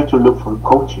 they try to look for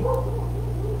coaching.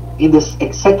 In this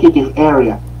executive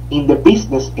area, in the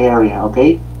business area,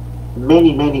 okay,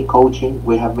 many coaching.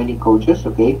 We have many coaches,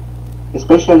 okay,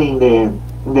 especially in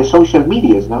the social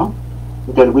medias, no,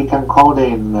 that we can call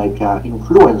them like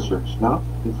influencers, no,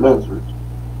 influencers.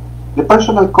 The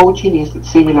personal coaching is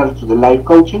similar to the life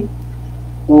coaching,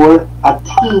 or a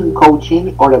team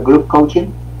coaching or a group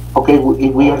coaching. Okay,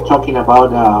 we are talking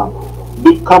about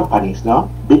big companies, no,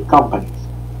 big companies.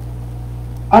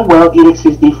 And well, it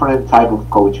exists different type of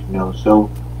coaching, you know. So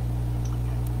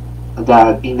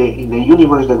that in the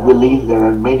universe that we live, there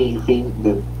are many things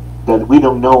that we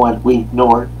don't know and we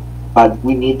ignore, but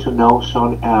we need to know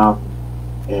some.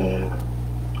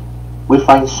 We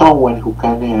find someone who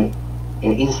can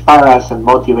inspire us and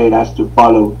motivate us to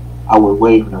follow our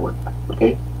way and our path.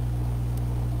 Okay.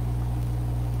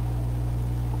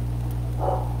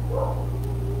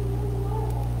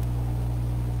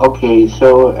 Okay,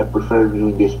 so I prefer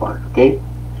doing this part. Okay.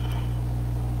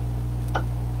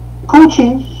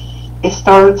 Coaching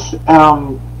starts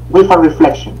with a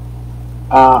reflection.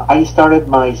 I started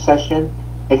my session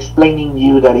explaining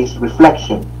you that is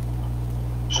reflection.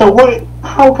 So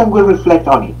how can we reflect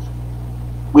on it?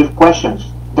 With questions,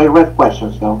 direct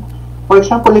questions. Now, for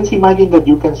example, let's imagine that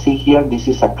you can see here, this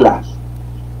is a class.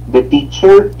 The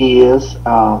teacher is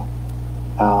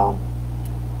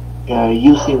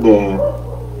using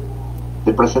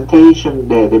the presentation,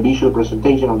 the visual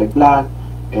presentation of the class,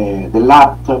 the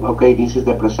laptop. Okay, this is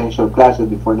the presential classes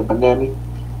before the pandemic.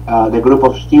 The group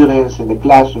of students in the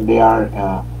classroom, they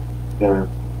are girls.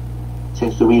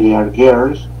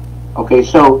 Okay,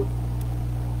 so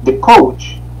the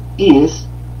coach is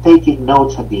taking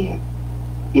notes at the end.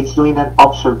 It's doing an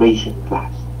observation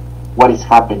class. What is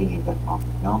happening in that moment?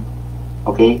 No,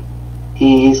 okay.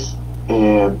 She is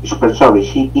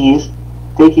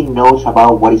taking notes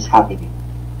about what is happening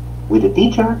with the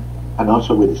teacher and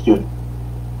also with the student.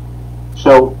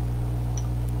 So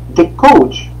the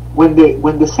coach, when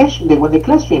the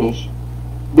class finish,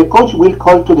 the coach will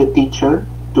call to the teacher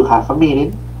to have a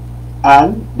meeting,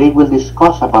 and they will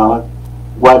discuss about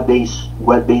what they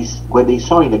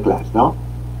saw in the class. No,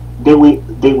 they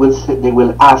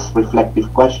will ask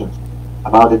reflective questions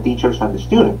about the teachers and the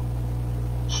student.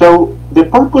 So the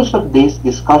purpose of this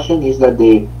discussion is that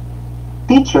the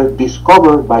teacher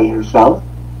discover by herself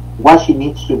what she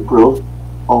needs to improve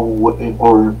on,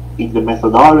 or in the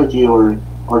methodology or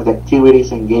the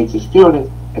activities engage the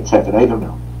students, etc. I don't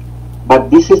know,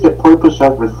 but this is the purpose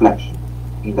of reflection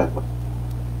in that way.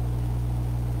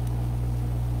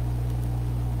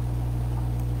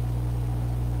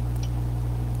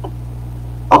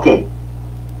 Okay,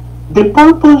 the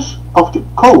purpose of the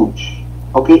coach,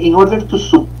 okay, in order to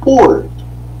support,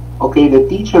 okay, the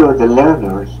teacher or the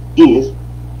learners, is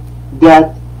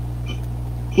that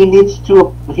he needs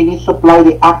to apply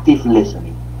the active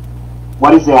listening.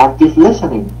 What is the active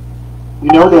listening? You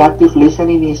know, the active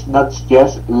listening is not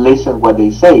just listen what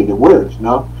they say, the words,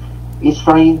 no? It's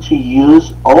trying to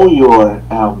use all your,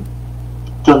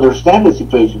 to understand the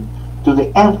situation, to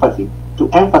the empathy, to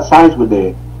empathize with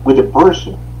the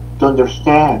person, to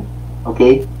understand,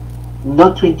 okay?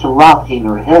 Not to interrupt him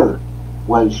or her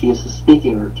while she is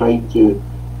speaking or trying to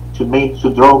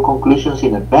draw conclusions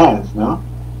in advance, no?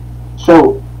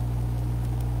 So,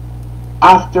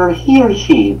 after he or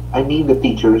she, I mean the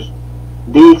teachers,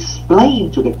 they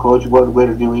explain to the coach what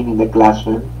we're doing in the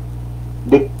classroom.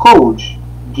 The coach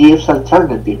gives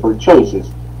alternative or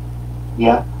choices,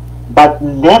 yeah, but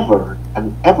never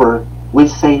and ever will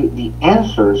say the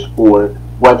answers for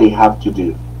what they have to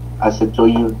do, as I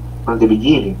told you from the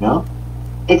beginning, no?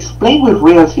 Explain with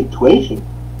real situation,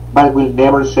 but will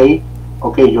never say,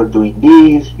 okay, you're doing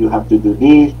this, you have to do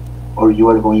this, or you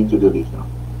are going to do this, no?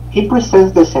 He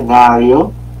presents the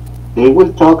scenario. They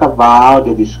will talk about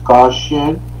the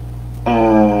discussion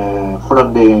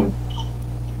from the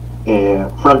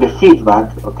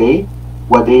feedback, okay,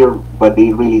 what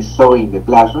they really saw in the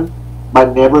classroom,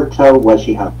 but never tell what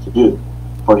she has to do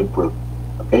for improvement,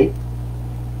 okay.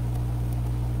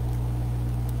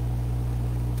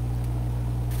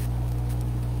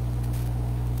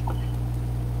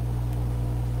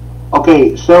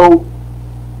 Okay, so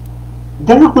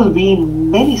there will be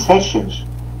many sessions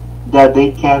that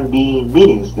they can be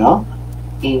meetings, no?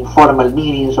 Informal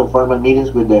meetings or formal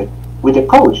meetings with the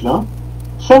coach, no?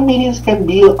 Some meetings can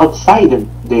be outside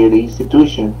the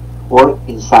institution or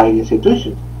inside the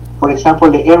institution. For example,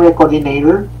 the area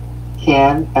coordinator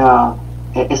can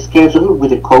schedule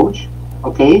with the coach,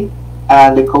 okay?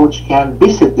 And the coach can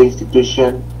visit the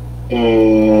institution,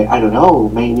 I don't know,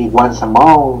 maybe once a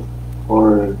month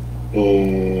or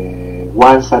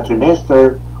once a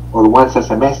trimester or once a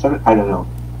semester, I don't know.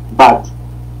 But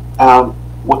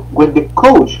when the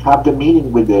coach have the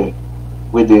meeting with the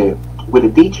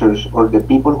teachers or the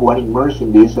people who are immersed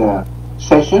in these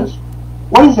sessions,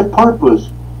 what is the purpose?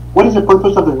 What is the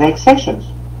purpose of the next sessions?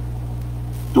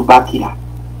 To back it up,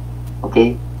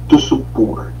 okay? To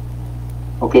support,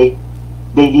 okay?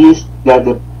 The idea is that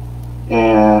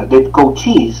the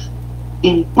coaches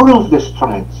improve the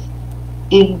strengths,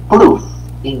 improve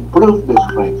the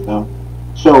strengths. No?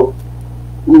 So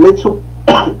let's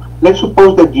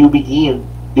suppose that you begin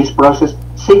this process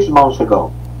 6 months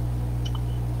ago.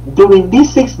 During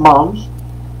these 6 months,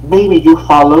 maybe you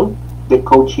follow the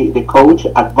coach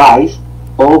advice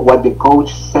or what the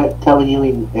coach tell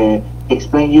you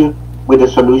explain you with the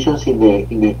solutions in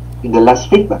the last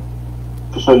feedback.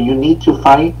 So you need to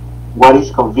find what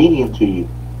is convenient to you.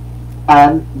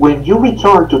 And when you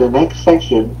return to the next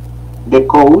section, the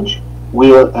coach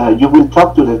will you will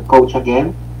talk to the coach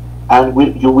again, and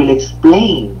you will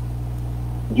explain.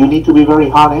 You need to be very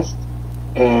honest.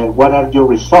 What are your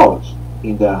results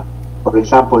for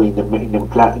example, in the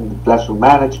classroom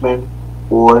management,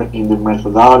 or in the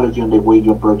methodology and the way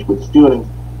you approach with students,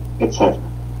 etc.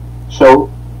 So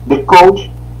the coach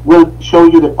will show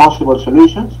you the possible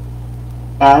solutions,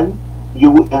 and he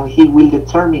will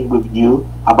determine with you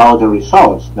about the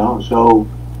results. No, so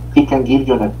he can give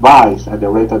you an advice, a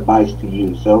direct advice to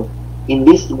you. So in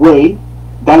this way,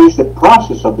 that is the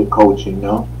process of the coaching.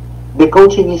 No, the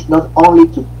coaching is not only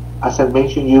to, as I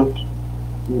mentioned you,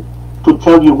 to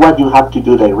tell you what you have to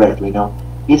do directly. No,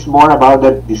 it's more about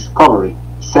the discovery,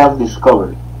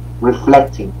 self-discovery,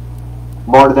 reflecting,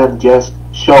 more than just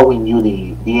showing you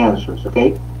the answers.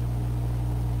 Okay.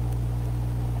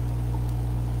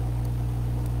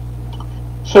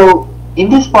 So in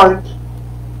this part,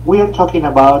 we are talking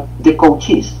about the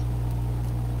coaches.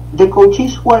 The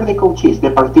coaches, who are the coaches?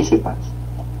 The participants.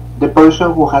 The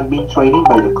person who has been trained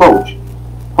by the coach.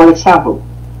 For example,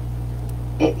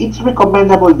 it's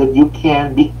recommendable that you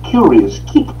can be curious,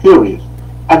 keep curious,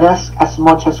 and ask as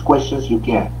much as questions you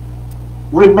can.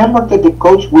 Remember that the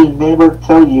coach will never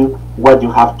tell you what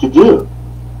you have to do,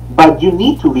 but you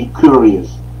need to be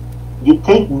curious. You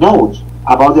take notes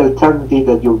about the alternative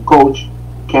that your coach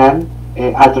can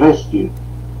address you,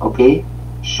 okay,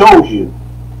 show you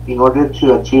in order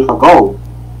to achieve a goal.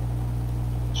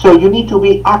 So you need to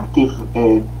be active,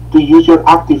 to use your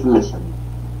active listening,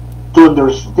 to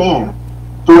understand,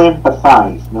 to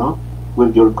empathize, no,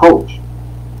 with your coach.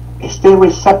 Stay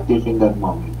receptive in that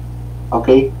moment,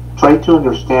 okay. Try to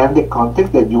understand the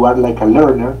context, that you are like a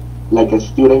learner, like a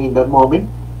student in that moment,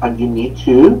 and you need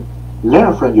to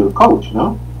learn from your coach,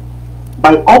 no,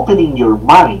 by opening your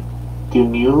mind to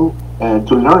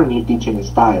learn new teaching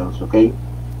styles, okay?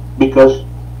 Because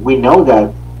we know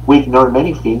that we ignore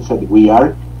many things, and we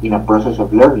are in a process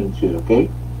of learning too, okay?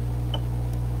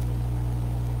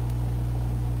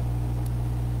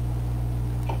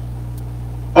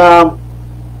 Um,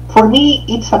 for me,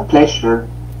 it's a pleasure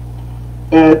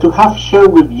to have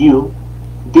shared with you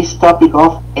this topic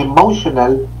of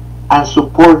emotional and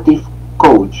supportive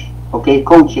coach. Okay,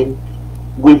 coaching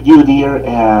with you, dear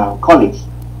colleagues.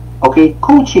 Okay,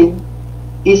 coaching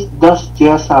is not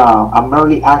just a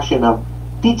merely action of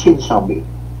teaching something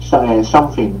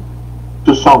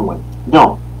to someone.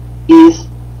 No, is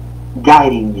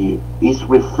guiding you, is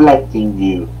reflecting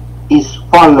you, is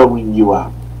following you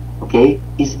up. Okay,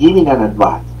 is giving an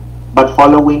advice, but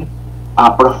following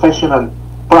a professional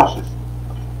process.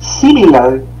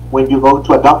 Similar when you go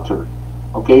to a doctor.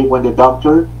 Okay, when the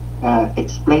doctor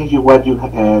explains you what you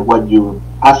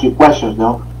ask you questions.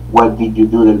 No, what did you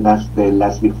do the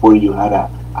last before you had a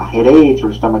headache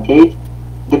or stomach ache?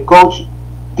 The coach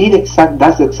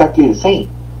that's exactly the same.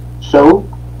 So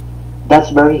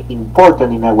that's very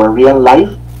important in our real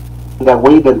life, in the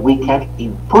way that we can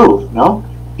improve, no,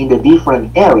 in the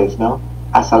different areas, no,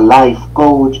 as a life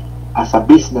coach, as a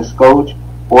business coach,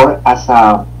 or as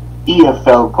a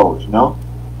EFL coach, no.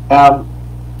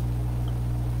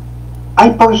 I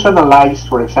personalize,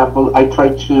 for example, I try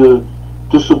to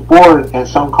support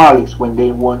some colleagues when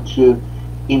they want to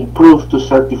improve to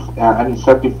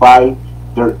certify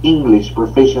their English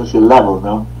proficiency level,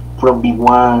 no, from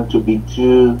B1 to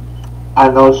B2,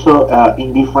 and also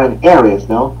in different areas,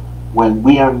 no, when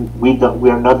we are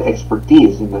not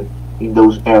expertise in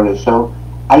those areas. So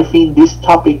I think this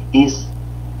topic is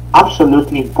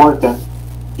absolutely important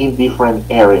in different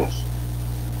areas.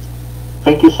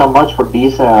 Thank you so much for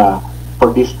this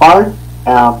part.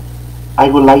 I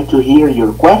would like to hear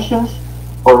your questions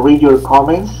or read your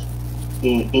comments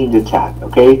in the chat.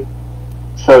 Okay,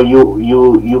 so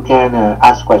you can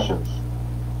ask questions.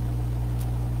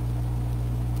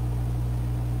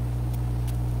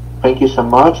 Thank you so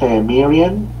much,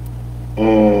 Miriam,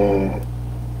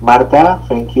 Marta.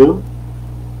 Thank you.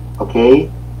 Okay.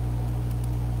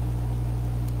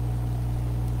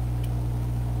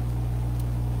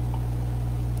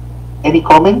 Any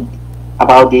comment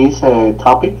about this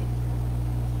topic?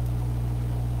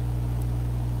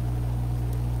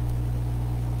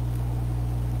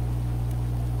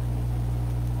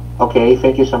 Okay,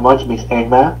 thank you so much, Miss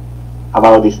Emma,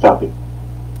 about this topic.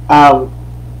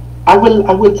 I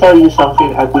will tell you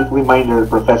something. A quick reminder,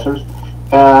 professors.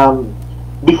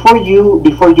 Before you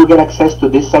get access to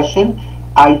this session,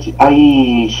 I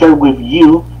share with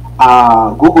you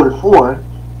Google form.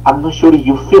 I'm not sure if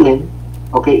you fill in.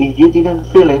 Okay, if you didn't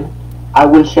fill in, I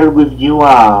will share with you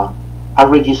a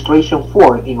registration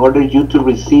form in order you to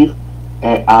receive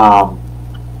a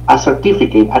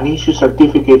certificate, an issue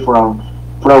certificate from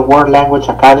World Language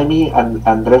Academy, and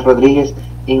Andrés Rodríguez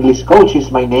English Coach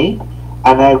is my name,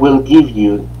 and I will give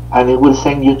you, and it will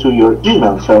send you to your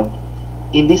email. So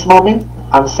in this moment,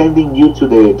 I'm sending you to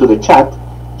the chat,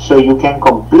 so you can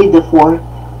complete the form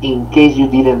in case you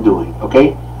didn't do it.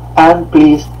 Okay, and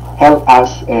please help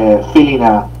us fill in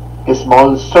a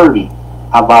small survey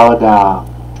about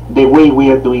the way we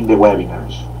are doing the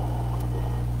webinars.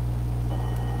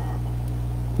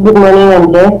 Good morning,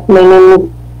 Andrés. My name is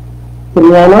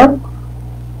Juliana.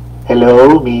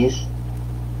 Hello, Miss.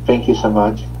 Thank you so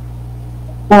much.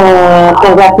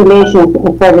 Congratulations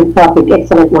for this topic.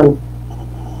 Excellent one.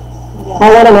 I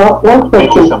want to know one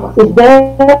question. Thank you so much. Is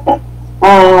there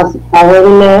a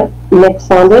webinar next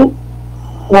Sunday,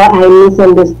 or I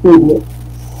misunderstood you?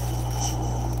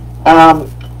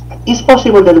 It's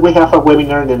possible that we have a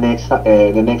webinar the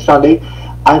next Sunday.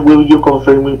 I will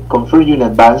confirm you in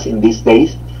advance in these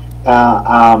days.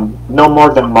 No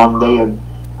more than Monday, and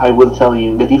I will tell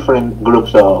you in the different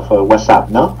groups of WhatsApp.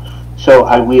 No, so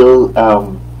I will.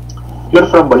 You're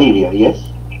from Bolivia, yes,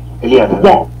 Eliana?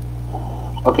 Yes.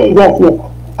 Okay. Yes.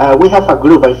 We have a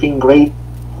group. I think great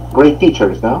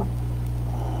teachers. No.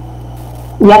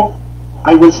 Yes.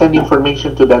 I will send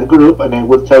information to that group, and I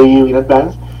will tell you in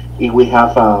advance if we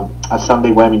have a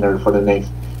Sunday webinar for the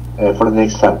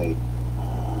next Sunday.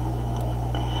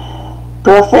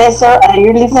 Professor, are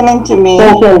you listening to me?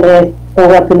 Thank you, Andrés.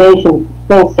 Congratulations.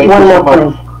 Thanks. Thank One you so more much.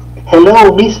 time.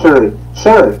 Hello,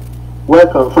 Sir.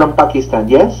 Welcome from Pakistan.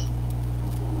 Yes.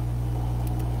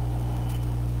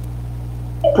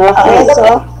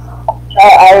 Professor,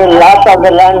 I lots of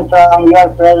learn from your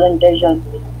presentation,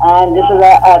 and this is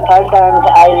a third time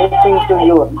I listening to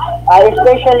you. I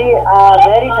especially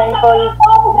very thankful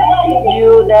to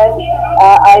you that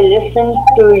I listened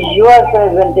to your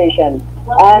presentation,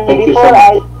 and Thank you so before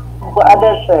I much.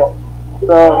 others.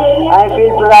 So I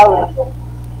feel proud.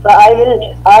 So I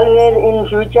will always in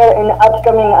future, in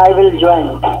upcoming, I will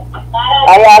join.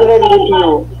 I always with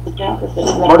you.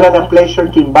 More than a pleasure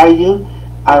to invite you.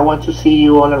 I want to see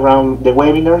you all around the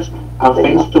webinars. and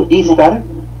thanks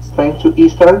to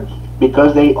Easter,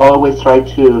 because they always try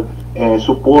to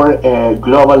support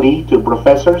globally to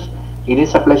professors. It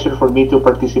is a pleasure for me to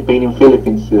participate in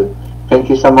Philippines too. Thank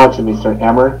you so much, Mr.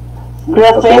 Emmer.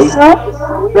 Professor,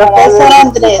 Professor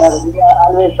Andrés. We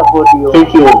always support you.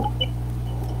 Thank you.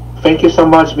 Thank you so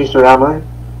much, Mr. Emmer.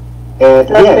 Yes,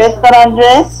 Professor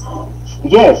Andrés.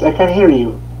 yes, I can hear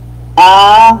you.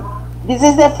 This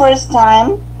is the first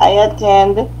time I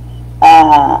attend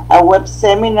a web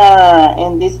seminar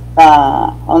in this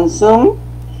on Zoom.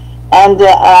 And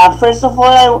first of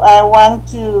all, I want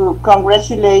to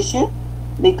congratulate you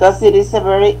because it is a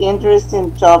very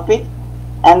interesting topic,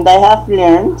 and I have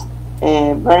learned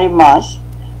very much.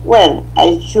 Well,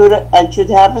 I should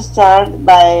have started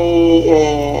by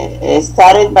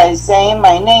saying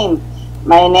my name.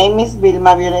 My name is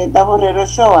Vilma Violeta Borrero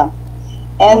Shoa,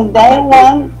 and I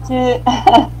want to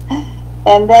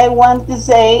and I want to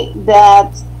say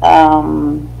that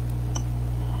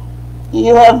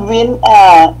you have been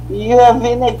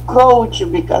a coach,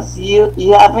 because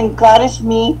you have encouraged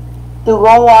me to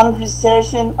go on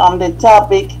researching on the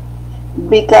topic,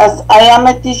 because I am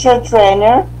a teacher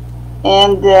trainer,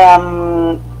 and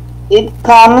it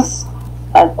comes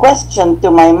a question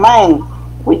to my mind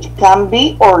which can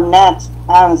be or not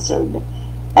answered,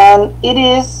 and it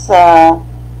is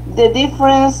the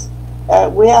difference.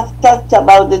 We have talked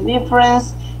about the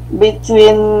difference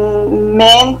between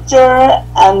mentor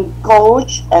and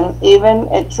coach and even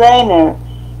a trainer,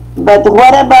 but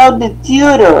what about the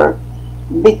tutor?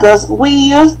 Because we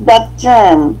use that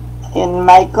term in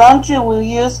my country. We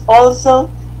use also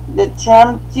the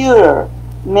term tutor.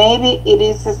 Maybe it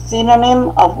is a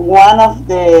synonym of one of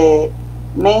the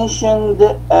mentioned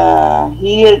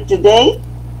here today,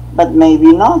 but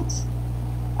maybe not.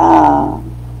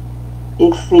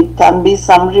 If it can be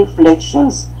some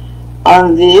reflections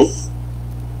on this,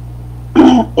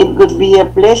 it could be a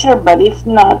pleasure, but if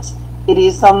not, it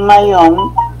is on my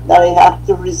own that I have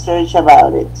to research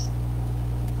about it.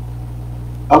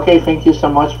 Okay, thank you so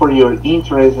much for your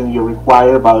interest and your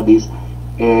require about this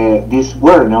this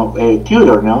word, no,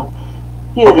 tutor, no?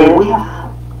 Tutor. Okay, we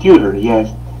have tutor, yes.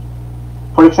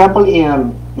 For example,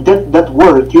 in that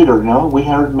word tutor, no, we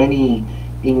heard many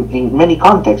in many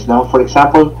contexts, no. For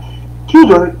example,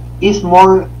 tutor is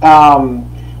more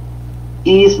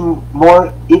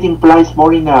it implies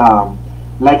more in a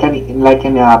like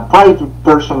in a private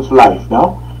person's life,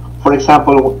 no. For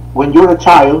example, when you're a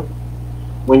child,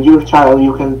 you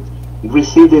can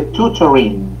receive the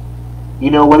tutoring. You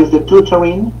know what is the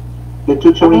tutoring? The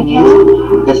tutoring is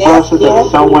the process that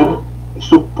someone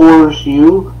supports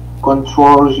you,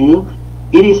 controls you.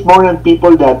 It is more than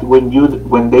people that when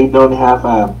they don't have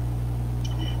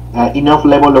enough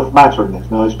level of matureness,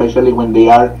 no, especially when they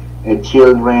are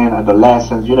children,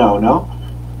 adolescents, you know, no.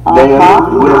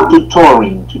 We're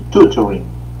tutoring.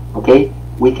 Okay,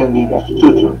 we can need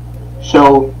tutor.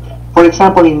 So, for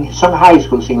example, in some high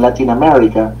schools in Latin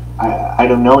America, I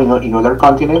don't know, in other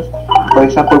continents, for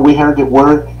example, we heard the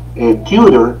word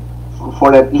tutor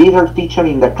for a leader teacher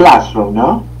in the classroom,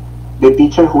 no? The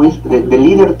teacher who is the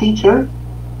leader teacher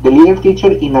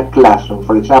in a classroom.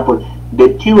 For example,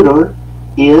 the tutor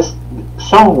is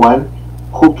someone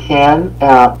who can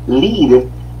lead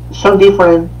some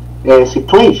different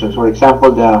situations. For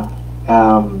example, the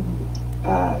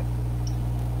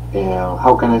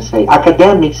how can I say,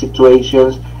 academic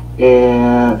situations,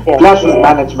 classroom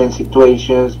management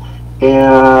situations,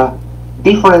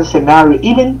 different scenarios.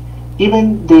 Even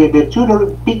the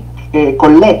tutor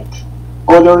collect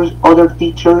other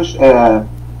teachers'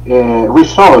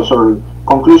 results or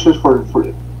conclusions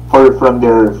from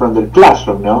their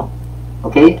classroom, no?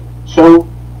 Okay, so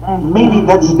maybe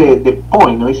that's the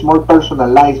point. No? It's more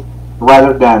personalized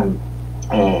rather than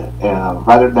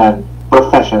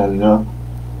professional, you know.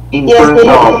 In terms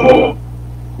of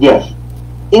yes.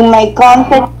 In my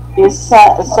context, it's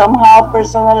somehow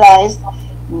personalized,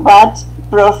 but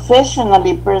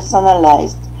professionally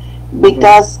personalized,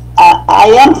 because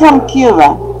I am from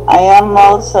Cuba. I am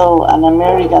also an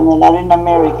American, a Latin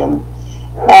American.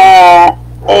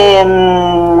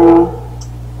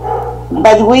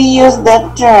 But we use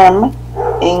that term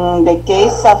in the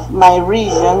case of my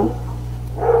region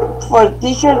for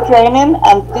teacher training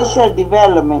and teacher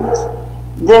development.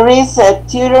 There is a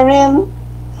tutoring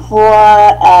for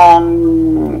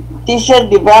teacher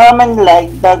development,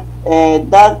 like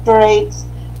doctorates,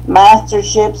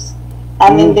 masterships,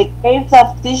 and in the case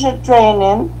of teacher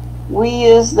training, we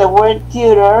use the word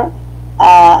tutor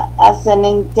as an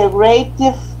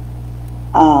integrative,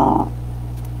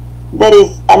 that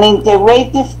is an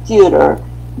integrative tutor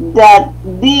that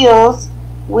deals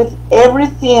with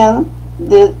everything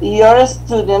your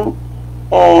student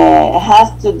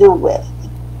has to do with.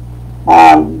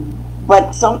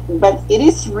 But it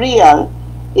is real.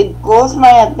 It calls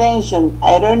my attention.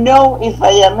 I don't know if I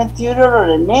am a tutor or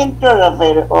a mentor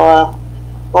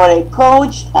or a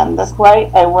coach, and that's why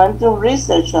I want to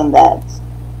research on that.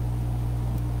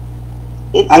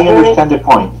 I understand the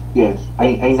point. Yes,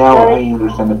 I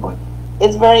understand the point.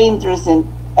 It's very interesting.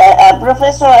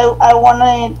 Professor, I want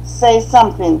to say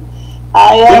something.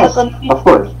 Yes, of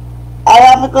course. I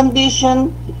have a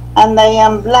condition and I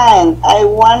am blind. I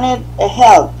wanted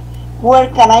help. Where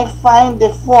can I find the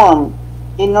form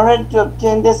in order to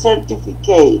obtain the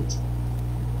certificate?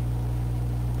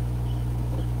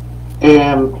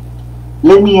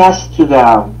 Let me ask to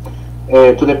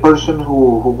the person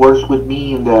who works with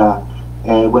me in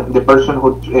the person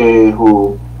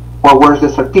who awards the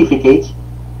certificates,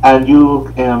 and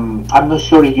you. I'm not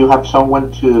sure if you have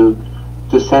someone to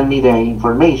send me the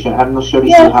information. I'm not sure if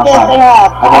you have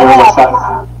another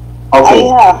WhatsApp. Okay.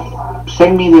 I have.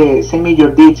 Send me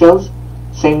your details.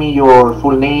 Send me your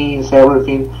full names,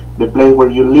 everything, the place where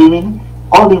you're living,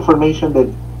 all the information that.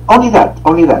 Only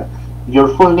that. Your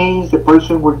full names, the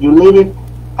person where you live,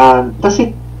 and that's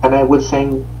it. And I will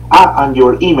send and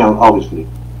your email, obviously,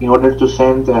 in order to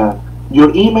send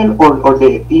your email or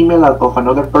the email of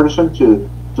another person to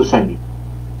send you.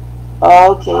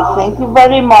 Okay, thank you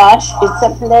very much. It's a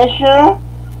pleasure,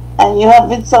 and you have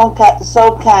been so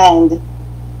kind.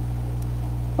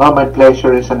 Oh, my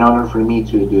pleasure. It's an honor for me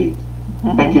to do it.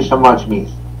 Thank you so much,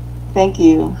 Miss. Thank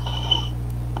you.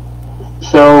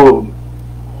 So,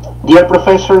 dear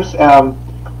professors,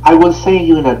 I will say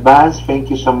you in advance, thank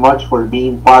you so much for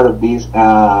being part of this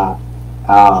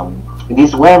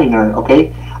this webinar.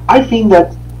 Okay, I think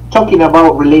that talking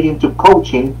about relating to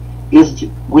coaching is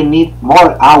we need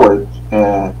more hours,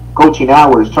 coaching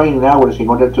hours, training hours in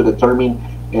order to determine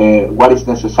what is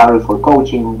necessary for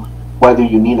coaching, whether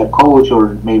you need a coach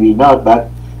or maybe not. But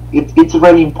it's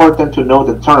very important to know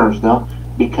the terms, no?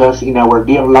 Because in our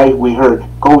real life we heard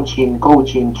coaching,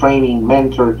 training,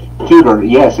 mentor, tutor.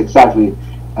 Yes, exactly.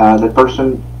 The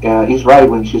person is right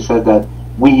when she said that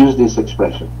we use this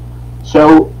expression.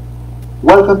 So,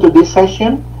 welcome to this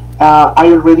session. I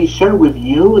already shared with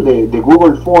you the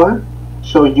Google form,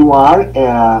 so you are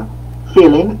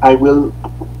filling. I will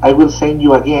send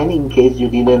you again in case you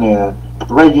didn't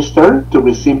register to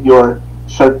receive your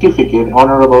certificate,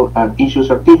 honorable issue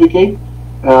certificate.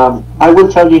 I will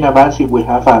tell you in advance if we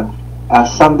have a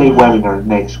Sunday webinar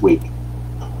next week.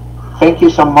 Thank you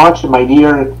so much, my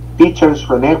dear teachers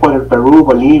from Ecuador, Peru,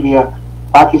 Bolivia,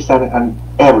 Pakistan, and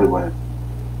everywhere,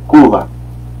 Cuba.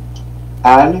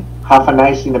 And have a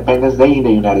nice Independence Day in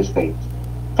the United States.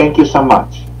 Thank you so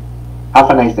much. Have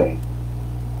a nice day.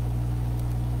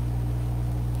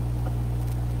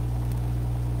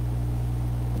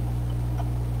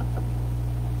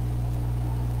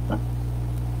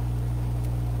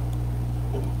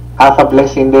 Have a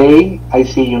blessing day. I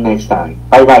see you next time.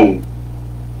 Bye bye.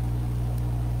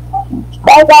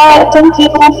 Bye bye. Thank you.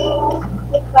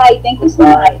 Bye. Thank you so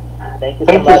much. Thank you Thank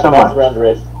so you much, so much. Master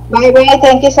Andres, Bye bye.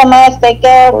 Thank you so much. Take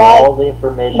care. for Bye. all the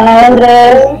information. Bye,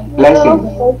 Andres. Blessings.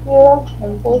 Thank you.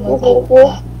 Thank you.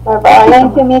 Bye bye.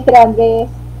 Thank you, Mr. Andres.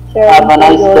 Have a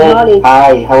nice your day. knowledge.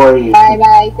 Hi, how are you? Bye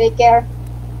bye. Take care.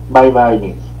 Bye bye,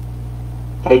 miss.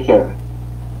 Take care.